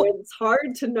bizarre. It's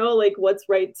hard to know like what's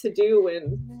right to do,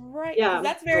 and yeah,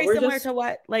 that's very similar to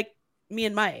what like me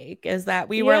and Mike is that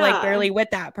we were like barely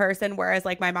with that person, whereas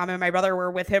like my mom and my brother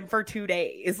were with him for 2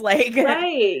 days. Like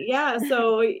right, yeah.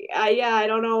 So I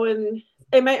don't know, and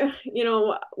it might, you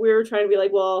know, we were trying to be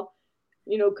like, well,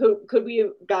 you know, could we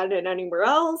have gotten it anywhere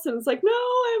else? And it's like, no,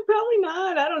 I'm probably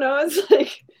not. I don't know. It's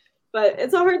like, but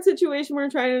it's a hard situation. We're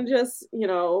trying to just, you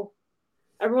know,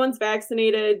 everyone's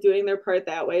vaccinated, doing their part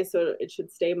that way, so it should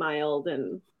stay mild.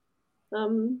 And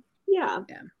yeah.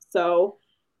 So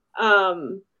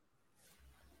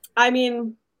I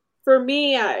mean, for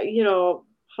me, you know,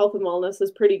 health and wellness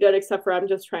is pretty good, except for I'm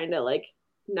just trying to like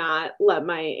not let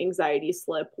my anxiety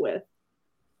slip with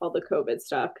all the COVID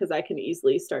stuff, because I can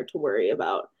easily start to worry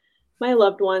about my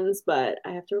loved ones. But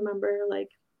I have to remember, like,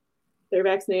 they're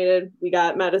vaccinated, we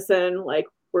got medicine, like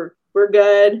we're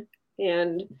good,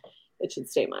 and it should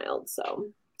stay mild. So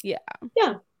yeah.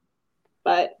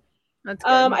 But that's good.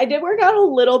 I did work out a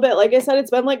little bit. Like I said,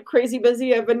 it's been like crazy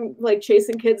busy. I've been like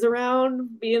chasing kids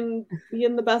around, being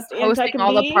the best aunt I can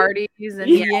all be. The parties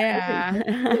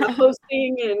and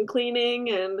hosting and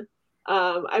cleaning. And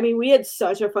I mean, we had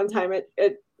such a fun time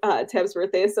at Tab's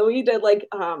birthday. So we did like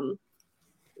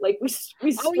we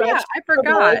stretched I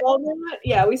forgot. the volleyball net.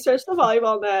 Yeah, we stretched the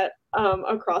volleyball net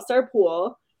across our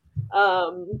pool.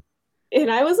 And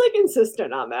I was like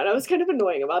insistent on that. I was kind of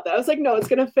annoying about that. I was like, no, it's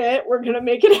gonna fit. We're gonna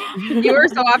make it happen. You were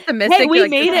so optimistic. Hey, we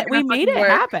made it. We made it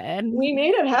happen. We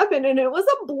made it happen, and it was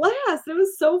a blast. It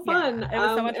was so fun. Yeah, it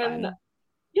was so much fun.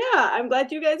 Yeah, I'm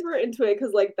glad you guys were into it,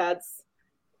 because like that's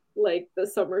like the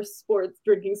summer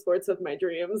drinking sports of my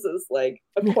dreams is like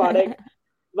aquatic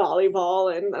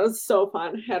volleyball, and that was so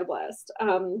fun. Had a blast.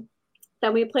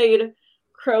 Then we played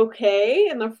croquet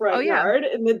in the front yard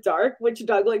in the dark, which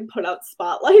Doug like put out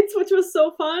spotlights, which was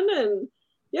so fun. And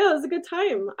yeah, it was a good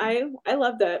time. I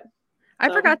loved it.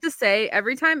 I forgot to say,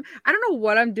 every time, I don't know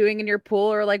what I'm doing in your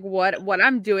pool or like what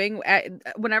I'm doing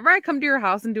whenever I come to your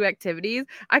house and do activities,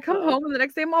 I come home and the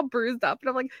next day I'm all bruised up and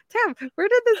I'm like, Tab, where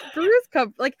did this bruise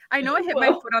come? Like, I know I hit my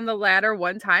foot on the ladder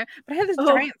one time, but I had this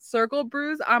giant circle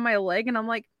bruise on my leg, and I'm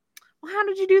like, well, how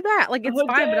did you do that? Like, it's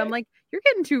fine, but I'm like, you're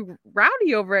getting too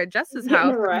rowdy over at Jess's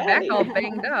house. Back all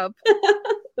banged up.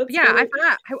 That's yeah, funny. I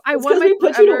forgot. I It's won because my we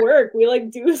put you to work. We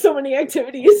like do so many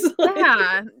activities.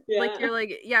 Yeah. Yeah. Like you're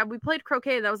like, yeah, we played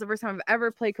croquet. That was the first time I've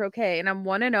ever played croquet, and I'm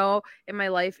 1-0 in my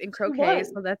life in croquet, won.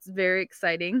 so that's very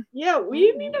exciting. Yeah,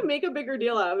 we need to make a bigger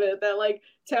deal out of it. That like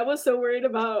Tab was so worried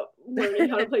about learning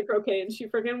how to play croquet, and she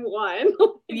freaking won.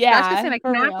 Yeah, I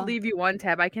cannot believe you won,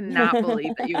 Tab. I cannot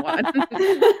believe that you won.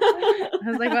 I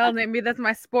was like, well, maybe that's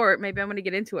my sport. Maybe I'm gonna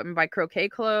get into it and buy croquet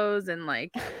clothes and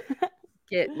like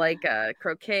get like a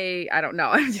croquet. I don't know.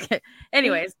 I'm just kidding.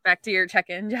 Anyways, back to your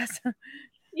check-in, Jess.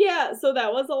 Yeah, so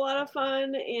that was a lot of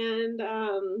fun, and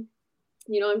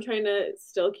you know, I'm trying to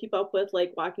still keep up with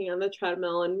like walking on the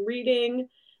treadmill and reading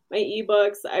my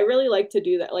ebooks. I really like to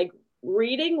do that, like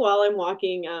reading while I'm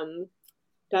walking.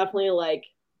 Definitely like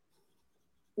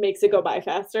makes it go by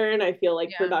faster, and I feel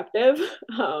like productive.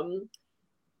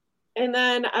 And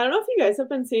then I don't know if you guys have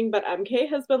been seeing, but MK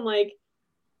has been like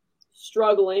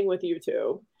struggling with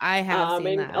YouTube. I have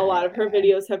seen and that. a lot of her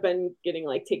videos have been getting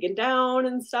like taken down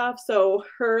and stuff. So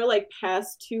her like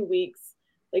past 2 weeks,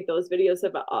 like those videos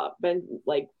have been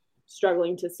like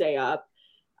struggling to stay up.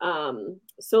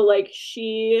 So like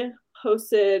she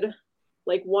posted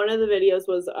like one of the videos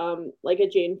was like a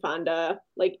Jane Fonda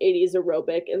like 80s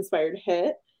aerobic inspired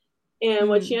hit. And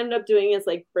what she ended up doing is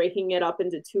like breaking it up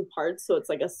into 2 parts, so it's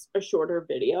like a shorter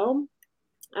video,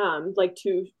 like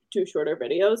two shorter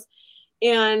videos.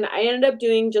 And I ended up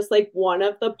doing just like one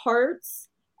of the parts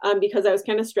because I was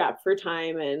kind of strapped for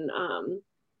time. And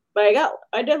but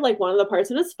I did like one of the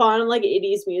parts, and it's fun, like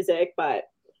 80s music. But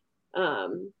yeah,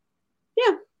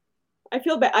 I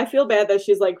feel bad that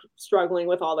she's like struggling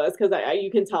with all this, because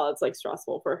you can tell it's like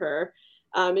stressful for her.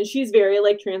 And she's very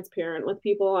like transparent with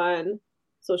people on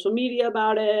social media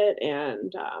about it.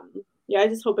 And yeah, I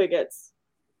just hope it gets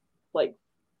like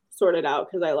sorted out,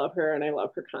 because I love her and I love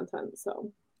her content.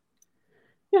 So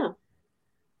yeah.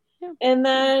 And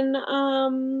then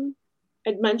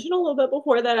I'd mentioned a little bit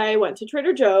before that I went to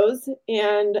Trader Joe's,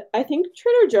 and I think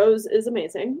Trader Joe's is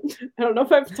amazing. I don't know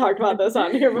if I've talked about this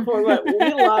on here before, but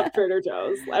we love Trader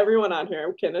Joe's. Everyone on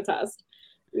here can attest.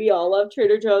 We all love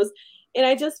Trader Joe's. And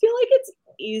I just feel like it's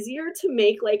easier to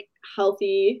make like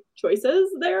healthy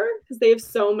choices there, because they have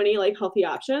so many like healthy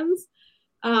options.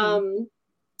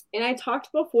 And I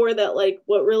talked before that like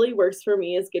what really works for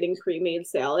me is getting pre-made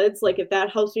salads. Like if that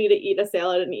helps me to eat a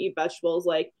salad and eat vegetables,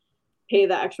 like pay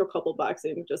the extra couple bucks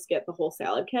and just get the whole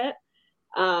salad kit.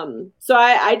 So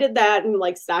I did that and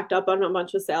like stocked up on a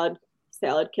bunch of salad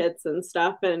kits and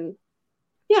stuff. And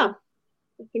yeah,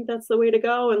 I think that's the way to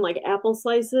go. And like apple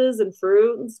slices and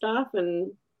fruit and stuff.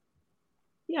 And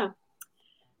yeah.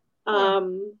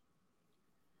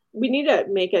 We need to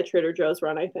make a Trader Joe's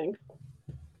run, I think.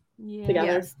 Yeah.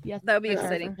 Together. Yes, that would be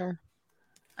exciting.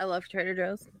 I love Trader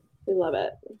Joe's. We love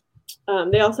it.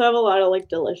 They also have a lot of like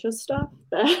delicious stuff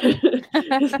that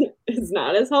is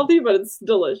not as healthy, but it's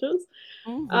delicious.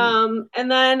 And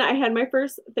then I had my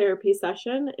first therapy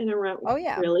session, and it went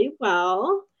really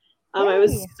well. I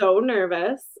was so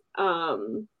nervous,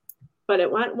 but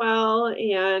it went well,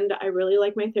 and I really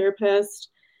like my therapist.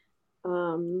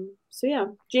 So yeah,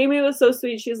 Jamie was so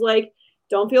sweet. She's like,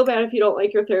 don't feel bad if you don't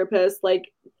like your therapist.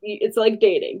 Like, it's like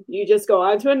dating. You just go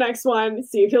on to a next one,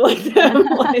 see if you like them.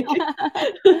 Like,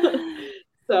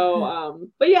 so,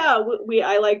 but yeah,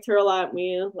 I liked her a lot.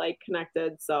 We like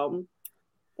connected. So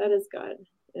that is good.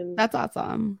 And that's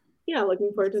awesome. Yeah,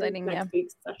 looking forward to next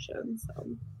week's session. So,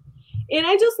 and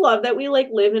I just love that we like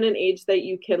live in an age that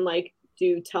you can like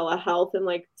do telehealth and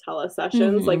like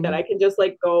telesessions, like that I can just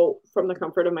like go from the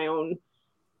comfort of my own,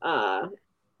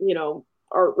 you know,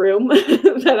 art room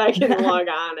that I can log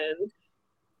on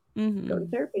and go to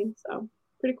therapy. So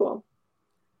pretty cool.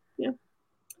 Yeah.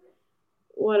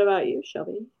 What about you,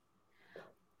 Shelby?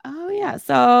 Oh yeah.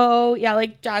 So yeah,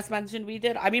 like Joss mentioned, we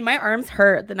did. I mean, my arms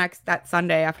hurt that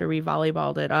Sunday after we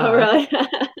volleyballed it up. Oh really?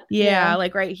 Yeah,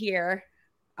 like right here.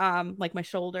 Like my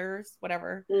shoulders,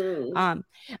 whatever.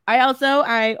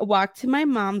 I walked to my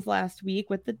mom's last week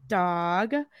with the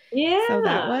dog. Yeah. So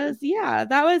that was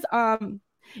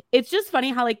it's just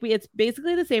funny how like it's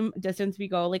basically the same distance we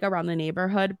go like around the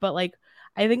neighborhood, but like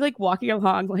I think like walking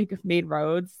along like main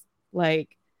roads,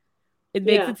 like it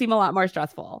makes it seem a lot more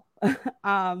stressful.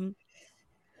 I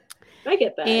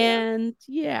get that. And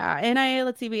and I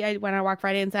went on a walk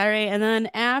Friday and Saturday, and then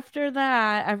after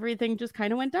that everything just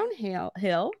kind of went downhill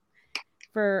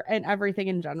and everything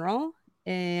in general.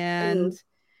 And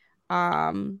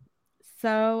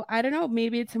so I don't know,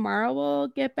 maybe tomorrow we'll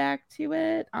get back to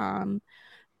it.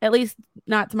 At least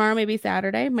not tomorrow, maybe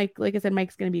Saturday. Mike, like I said,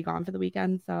 Mike's gonna be gone for the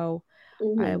weekend, so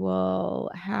I will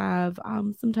have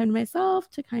some time to myself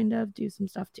to kind of do some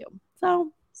stuff too.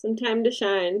 So some time to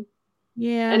shine.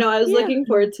 Yeah. I know I was looking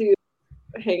forward to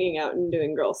hanging out and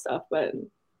doing girl stuff, but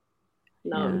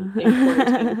no, I'm in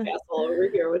quarantine castle over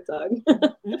here with Doug.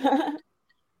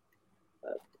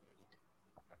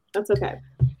 That's okay.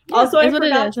 Yeah, also, I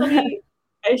forgot to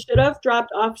I should have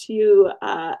dropped off to you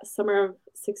Summer of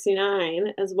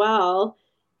 69 as well,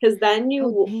 because then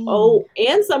you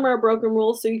and Summer of Broken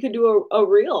Rules, so you could do a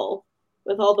reel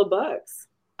with all the books.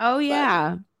 Oh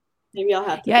yeah. But maybe I'll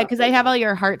have to. Yeah, because I have all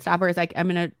your Heartstoppers. Like I'm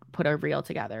gonna put a reel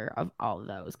together of all of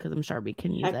those because I'm sure we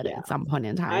can use it at some point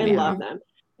in time. I love them.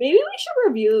 Maybe we should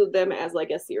review them as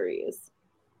like a series.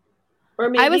 Or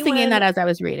maybe I was thinking that as I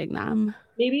was reading them.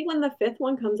 Maybe when the 5th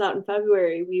one comes out in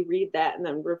February, we read that and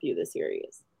then review the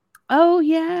series. Oh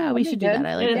yeah, we should do that.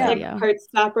 I like that.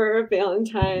 It's like Heartstopper,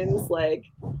 Valentine's, like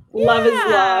love is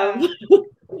love.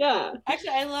 Yeah. Actually,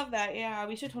 I love that. Yeah,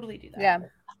 we should totally do that. Yeah.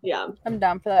 Yeah. I'm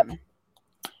down for that.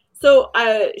 So,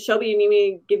 Shelby, you need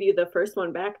me to give you the first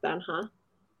one back then, huh?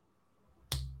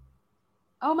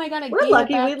 Oh my God. We're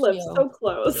lucky we live so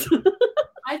close.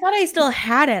 I thought I still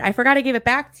had it. I forgot I gave it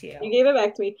back to you. You gave it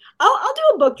back to me. I'll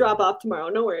do a book drop off tomorrow.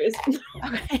 No worries.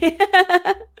 Okay.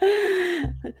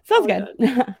 Sounds good.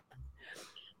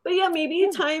 But yeah, maybe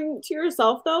time to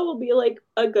yourself though will be like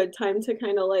a good time to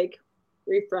kind of like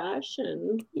refresh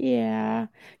and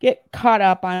get caught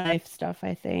up on life stuff.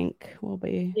 I think will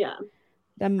be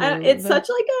it's such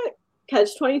like a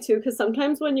catch-22 because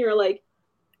sometimes when you're like,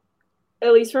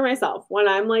 at least for myself, when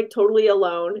I'm like totally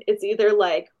alone, it's either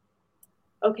like,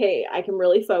 okay, I can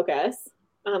really focus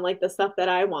on like the stuff that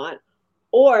I want,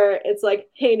 or it's like,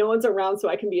 hey, no one's around, so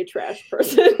I can be a trash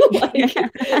person.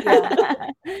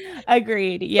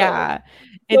 Agreed. Yeah. So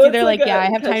it's either like I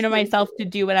have time to myself to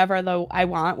do whatever I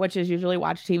want, which is usually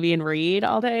watch TV and read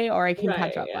all day, or I can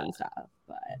catch up on stuff.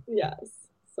 But yes,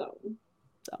 so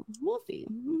we'll see.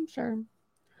 I'm sure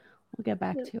we'll get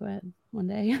back to it one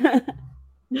day.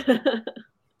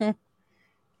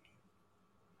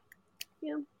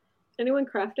 Yeah. Anyone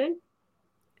crafting?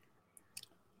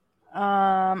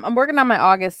 I'm working on my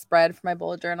August spread for my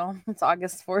bullet journal. It's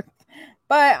August 4th.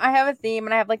 But I have a theme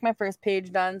and I have like my first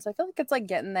page done. So I feel like it's like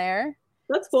getting there.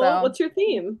 That's cool. So, what's your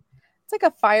theme? It's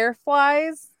like a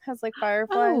fireflies. Has like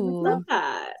fireflies. Oh, love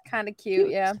that. Kind of cute.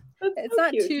 Yeah. It's so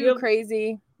not cute. too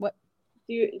crazy. What?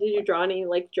 Did you draw any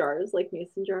like jars, like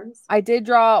mason jars? I did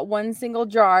draw one single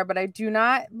jar, but I do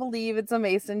not believe it's a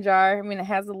mason jar. I mean, it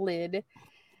has a lid.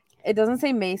 It doesn't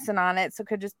say mason on it, so it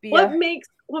could just be what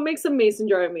makes a mason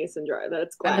jar a mason jar? That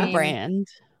it's glass. The brand.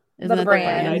 The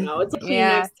brand. I know it's a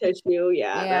Kleenex tissue.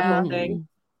 Yeah, that whole thing.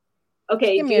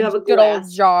 Okay, do you have a good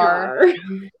old jar?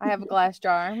 I have a glass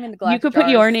jar. I'm in the glass. You could put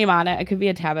your name on it. It could be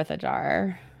a Tabitha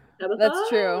jar. That's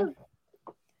true.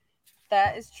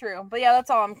 That is true. But yeah, that's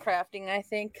all I'm crafting, I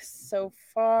think, so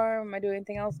far. Am I doing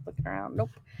anything else? Looking around.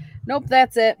 Nope,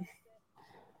 that's it.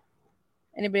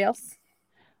 Anybody else?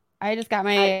 I just got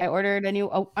I ordered a new.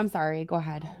 Oh, I'm sorry. Go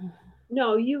ahead.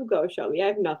 No, you go, Shelby. I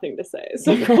have nothing to say.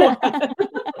 So go ahead.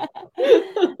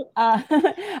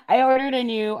 I ordered a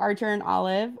new Archer and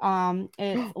Olive.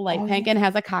 It's light pink and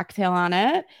has a cocktail on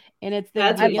it, and it's the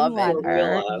I love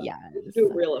leather. Yes, do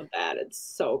a reel of that. It's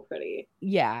so pretty.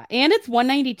 Yeah, and it's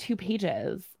 192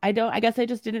 pages. I guess I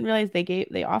just didn't realize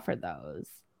they offered those.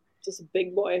 Just a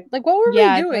big boy. Like, what were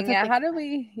we doing? Yeah, how did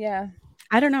we? Yeah,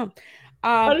 I don't know.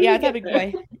 It's a big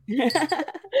boy.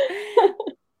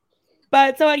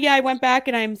 But so I went back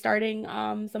and I'm starting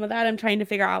some of that. I'm trying to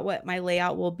figure out what my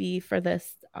layout will be for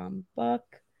this book.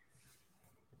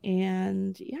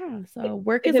 And so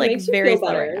work is like very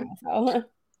slow right now. So.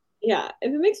 Yeah,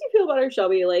 if it makes you feel better,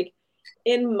 Shelby, like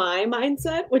in my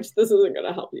mindset, which this isn't going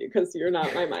to help you because you're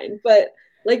not my mind, but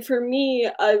like for me,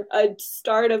 a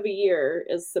start of a year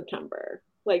is September.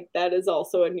 Like that is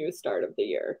also a new start of the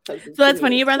year. So that's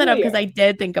funny you brought that up because I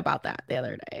did think about that the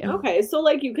other day. Okay, so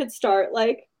like you could start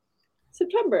like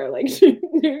September, like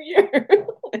New Year.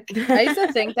 I used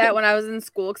to think that when I was in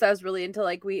school because I was really into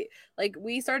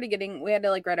we started we had to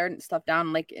like write our stuff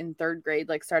down like in 3rd grade,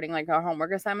 like starting like our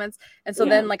homework assignments, and so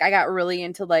then like I got really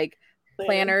into like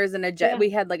planners and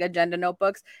we had like agenda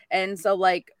notebooks, and so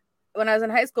like when I was in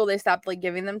high school they stopped like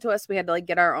giving them to us. We had to like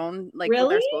get our own like with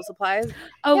our school supplies.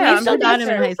 Oh, yeah, we still got them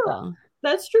in high school.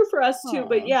 That's true for us too,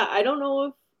 but yeah, I don't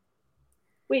know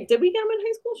if did we get them in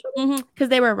high school? Because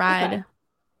they were red. Okay.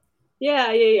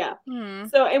 Yeah.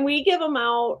 So, and we give them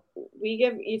out. We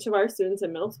give each of our students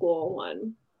in middle school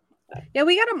one. Yeah,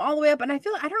 we got them all the way up, and I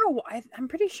don't know. I'm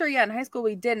pretty sure. Yeah, in high school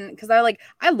we didn't because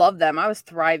I love them. I was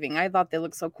thriving. I thought they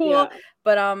looked so cool.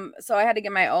 But so I had to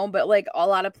get my own. But like a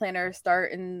lot of planners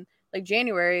start in like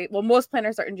January. Well, most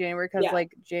planners start in January because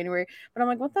like January. But I'm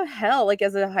like, what the hell? Like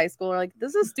as a high schooler, like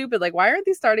this is stupid. Like why aren't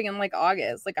these starting in like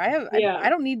August? Like I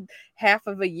don't need half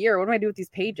of a year. What do I do with these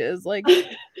pages? Like,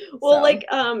 well, like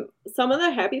some of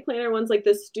the happy planner ones, like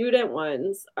the student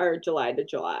ones, are July to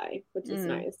July, which is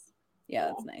nice. Yeah,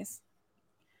 that's nice.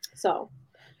 So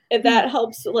if that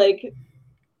helps like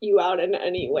you out in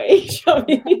any way,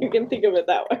 Shelby, you can think of it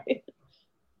that way.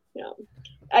 Yeah.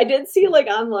 I did see like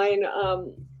online,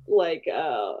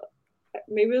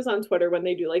 maybe it was on Twitter when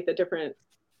they do like the different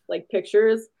like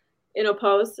pictures in a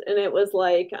post, and it was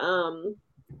like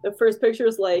the first picture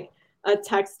is like a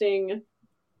texting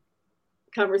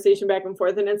conversation back and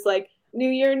forth, and it's like new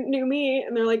year, new me,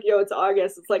 and they're like, yo, it's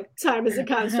August. It's like time is a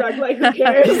construct, like who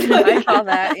cares? Like, I saw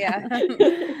that, yeah.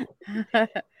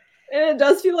 And it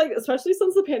does feel like, especially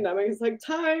since the pandemic, it's like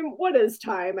time, what is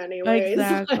time anyways?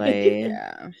 Exactly.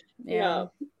 Like, yeah.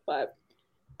 But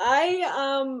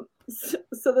I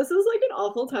so this is like an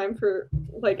awful time for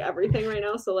like everything right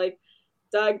now. So like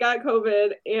Doug got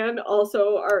COVID, and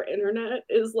also our internet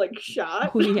is like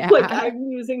shot. Oh, yeah. Like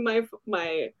I'm using my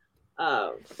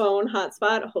phone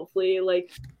hotspot. Hopefully,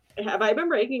 like, have I been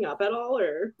breaking up at all,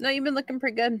 or no? You've been looking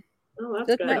pretty good. Oh,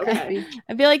 that's good. Okay.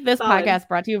 I feel like this podcast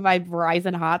brought to you by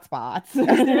Verizon hotspots.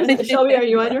 Shelby, are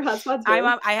you on your hotspot too?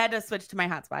 I had to switch to my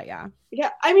hotspot. Yeah. Yeah.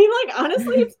 I mean, like,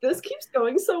 honestly, if this keeps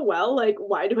going so well, like,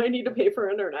 why do I need to pay for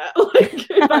internet? Like,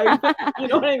 you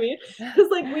know what I mean? Because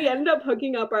like we end up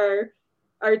hooking up our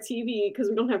TV because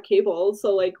we don't have cable,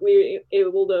 so like we're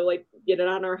able to like get it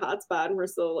on our hotspot, and we're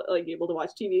still like able to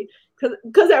watch TV.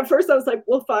 Because at first I was like,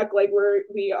 well, fuck, like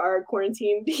we are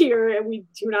quarantined here and we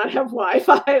do not have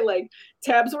Wi-Fi. Like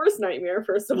Tab's worst nightmare,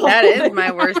 first of all. That is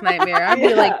my worst nightmare. I'd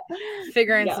be like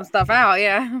figuring some stuff out.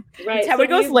 Yeah, right. Tab would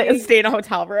go stay in a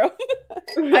hotel room.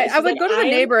 I would go to the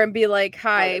neighbor and be like,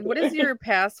 hi, what is your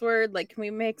password? Like, can we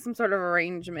make some sort of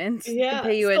arrangement to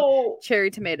pay you in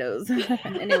cherry tomatoes?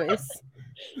 Anyways.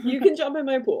 You can jump in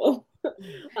my pool.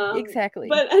 Exactly.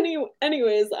 But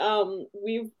anyways,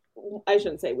 I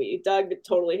shouldn't say we. Doug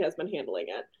totally has been handling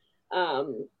it.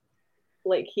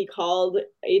 Like he called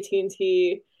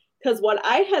AT&T because what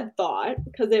I had thought,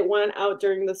 because it went out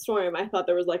during the storm, I thought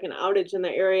there was like an outage in the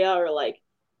area or like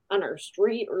on our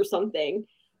street or something.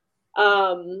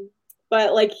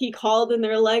 But like he called and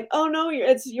they're like, "Oh no,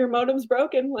 your modem's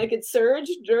broken. Like it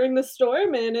surged during the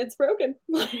storm and it's broken."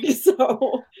 Like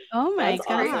so. Oh my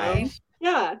god! Awesome.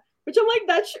 Yeah, which I'm like,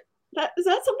 that is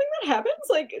that something that happens?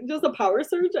 Like just a power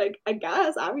surge? I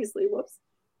guess obviously. Whoops,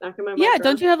 knocking my mic around.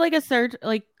 Don't you have like a surge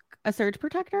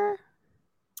protector?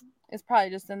 It's probably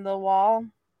just in the wall.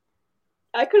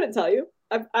 I couldn't tell you.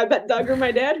 I bet Doug or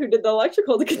my dad, who did the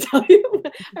electrical, could tell you.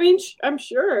 I mean, I'm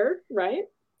sure, right?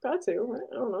 Got to.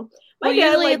 I don't know.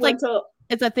 Usually it's like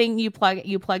it's a thing you plug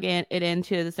it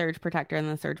into the surge protector, and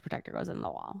the surge protector goes in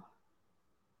the wall.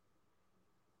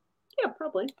 Yeah,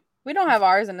 probably. We don't have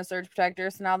ours in a surge protector,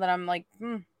 so now that I'm like,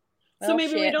 so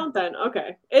maybe we don't then.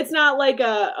 Okay, it's not like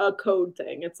a code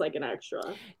thing. It's like an extra.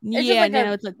 It's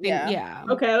it's a thing. Yeah.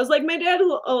 Okay, I was like, my dad's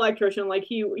an electrician. Like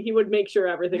he would make sure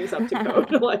everything's up to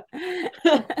code. Like,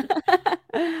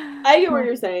 I get what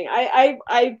you're saying.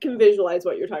 I can visualize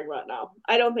what you're talking about now.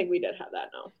 I don't think we did have that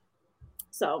now.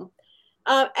 So,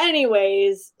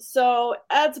 anyways, so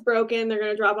Ed's broken. They're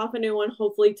gonna drop off a new one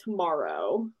hopefully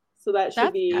tomorrow. So that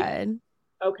should be good.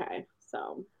 Okay.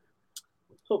 So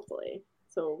hopefully.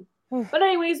 So. But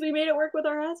anyways, we made it work with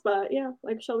our hotspot. Yeah,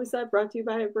 like Shelby said, brought to you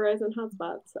by Verizon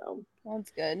Hotspot. So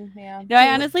that's good. Yeah. No,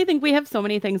 I honestly think we have so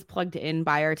many things plugged in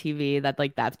by our TV that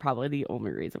like that's probably the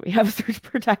only reason we have a surge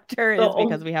protector is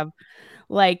because we have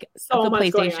like so the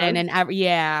PlayStation and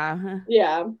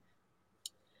Yeah.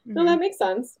 No, that makes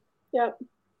sense. Yep.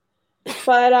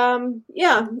 But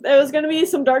yeah, it was gonna be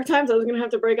some dark times. I was gonna have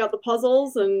to break out the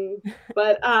puzzles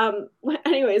but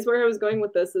anyways, where I was going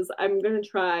with this is I'm gonna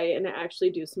try and actually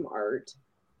do some art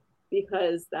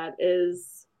because I've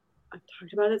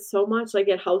talked about it so much. Like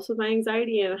it helps with my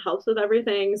anxiety and it helps with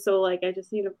everything. So like I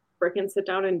just need to freaking sit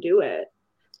down and do it.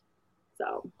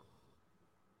 So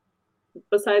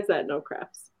besides that, no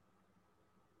crafts.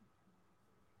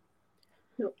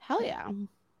 Nope. Hell yeah.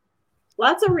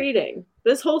 Lots of reading.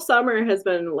 This whole summer has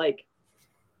been like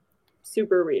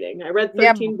super reading. I read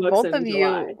 13 books in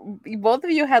July. Both of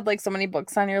you had like so many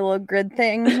books on your little grid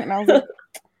thing, and I was like,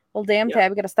 "Well, damn,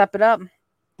 Tab, we gotta step it up."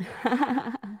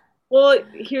 Well,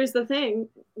 here's the thing,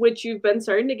 which you've been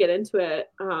starting to get into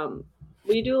it.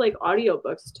 We do like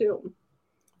audiobooks too.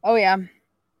 Oh yeah.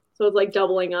 So it's like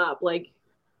doubling up. Like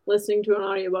listening to an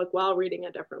audiobook while reading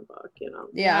a different book, you know?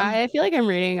 Yeah. I feel like I'm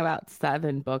reading about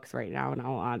 7 books right now, in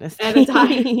all honesty. At a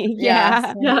time.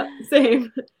 Yeah. Yeah,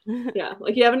 same. Yeah,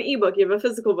 like you have an ebook, you have a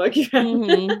physical book. You have...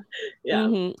 Mhm. Yeah.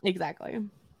 Mhm. Exactly.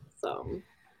 So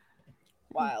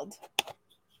Wild.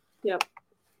 Yep.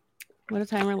 What a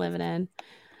time we're living in.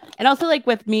 And also, like,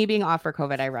 with me being off for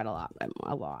COVID, I read a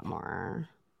lot more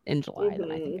in July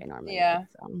than I think I normally Yeah.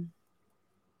 would.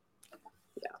 So.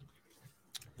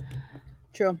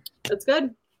 True. That's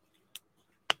good.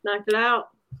 Knocked it out.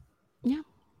 Yeah.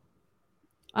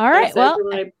 All right. Well,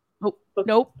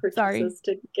 nope. Sorry.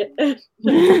 To get...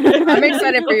 I'm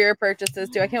excited for your purchases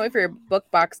too. I can't wait for your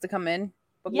book box to come in.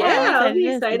 Yeah, that'll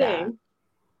be exciting.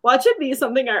 Watch it be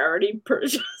something I already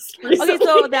purchased recently. Okay,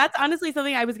 so that's honestly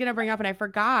something I was gonna bring up and I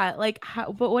forgot. Like,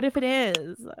 but what if it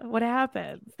is? What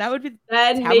happens? That would be.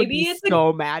 Then Tab maybe would be it's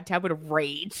so mad. Tab would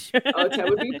rage. Oh, Tab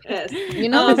would be pissed. You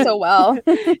know me so well.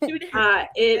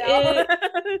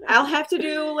 I'll have to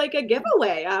do like a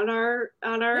giveaway on our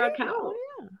account.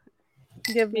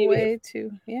 Giveaway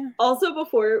too. Yeah. Also,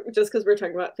 before, just because we're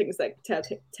talking about things like Tab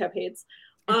hates.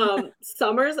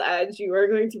 Summer's Edge, you are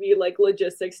going to be like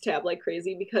logistics Tab like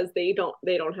crazy because they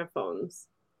don't have phones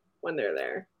when they're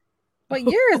there. What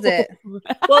year is it?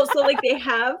 Well, so like they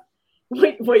have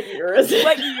what year is it?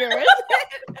 What year is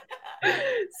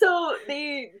it? So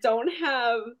they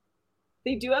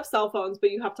do have cell phones,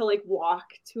 but you have to like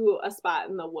walk to a spot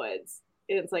in the woods.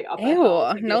 It's like up a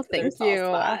hill. No, thank you.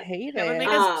 I hate That would it. make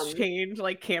us change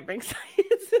like camping sites.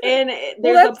 And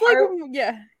there's a part,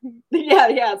 yeah,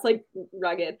 it's like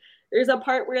rugged. There's a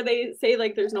part where they say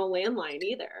like there's no landline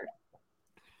either.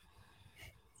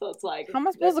 So it's like, how am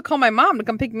I supposed to call my mom to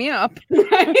come pick me up?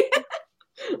 Right?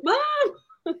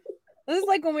 Mom. This is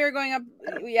like when we were going up.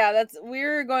 Yeah, we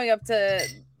were going up to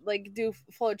like do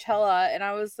Flocella, and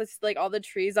I was just like all the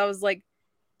trees. I was like,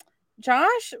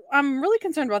 Josh, I'm really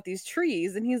concerned about these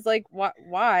trees. And he's like,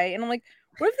 why? And I'm like,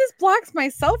 what if this blocks my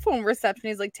cell phone reception?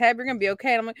 He's like, Tab, you're going to be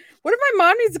okay. And I'm like, what if my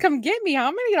mom needs to come get me? How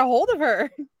am I going to get a hold of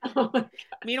her? Oh my God.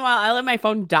 Meanwhile, I let my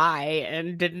phone die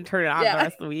and didn't turn it on the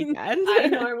rest of the weekend. I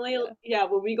normally,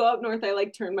 when we go up north, I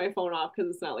like turn my phone off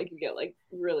because it's not like you get like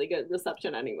really good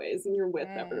reception anyways. And you're with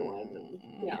everyone.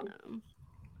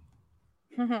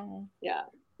 And, yeah.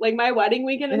 Like my wedding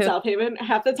weekend in South Haven,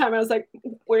 half the time I was like,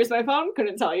 where's my phone?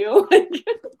 Couldn't tell you.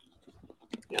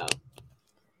 Yeah.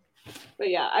 But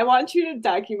yeah, I want you to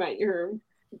document your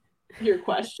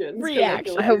questions.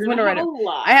 Reaction. I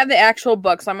have the actual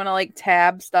book, so I'm gonna like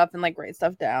tab stuff and like write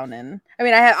stuff down. And I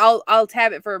mean, I'll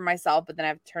tab it for myself, but then I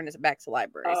have to turn this back to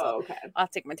library. Oh, so okay. I'll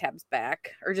take my tabs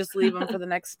back or just leave them for the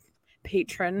next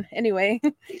patron. Anyway.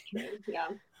 Yeah.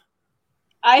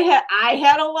 I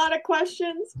had a lot of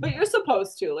questions, but you're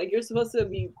supposed to. Like, you're supposed to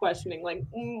be questioning, like,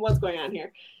 what's going on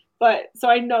here? But, so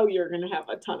I know you're going to have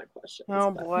a ton of questions. Oh,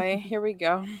 boy. Here we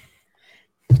go.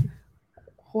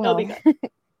 It'll be good.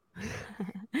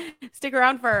 Stick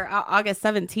around for August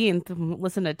 17th.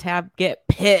 Listen to Tab get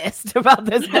pissed about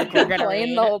this book we're going to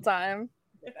read the whole time.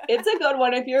 It's a good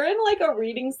one. If you're in, like, a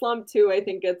reading slump, too, I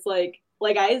think it's, like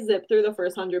I zipped through the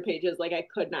first 100 pages. Like, I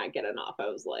could not get enough. I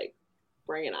was like,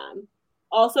 bring it on.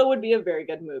 Also would be a very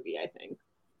good movie, I think.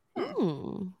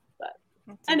 But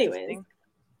anyways.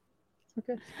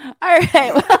 Okay. All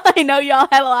right. Well, I know y'all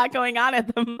had a lot going on at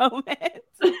the moment.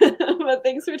 But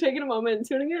thanks for taking a moment and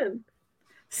tuning in.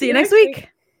 See you next week.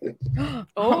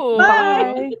 Oh,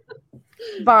 bye.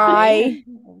 Bye.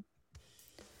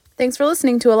 Thanks for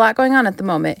listening to A Lot Going On at the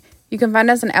Moment. You can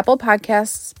find us on Apple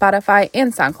Podcasts, Spotify,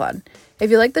 and SoundCloud. If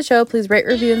you like the show, please rate,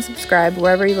 review, and subscribe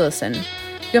wherever you listen.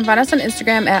 You can find us on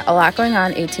Instagram at A Lot Going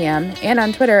On ATM and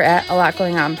on Twitter at A Lot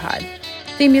Going On Pod.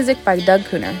 Theme music by Doug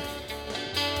Cooner.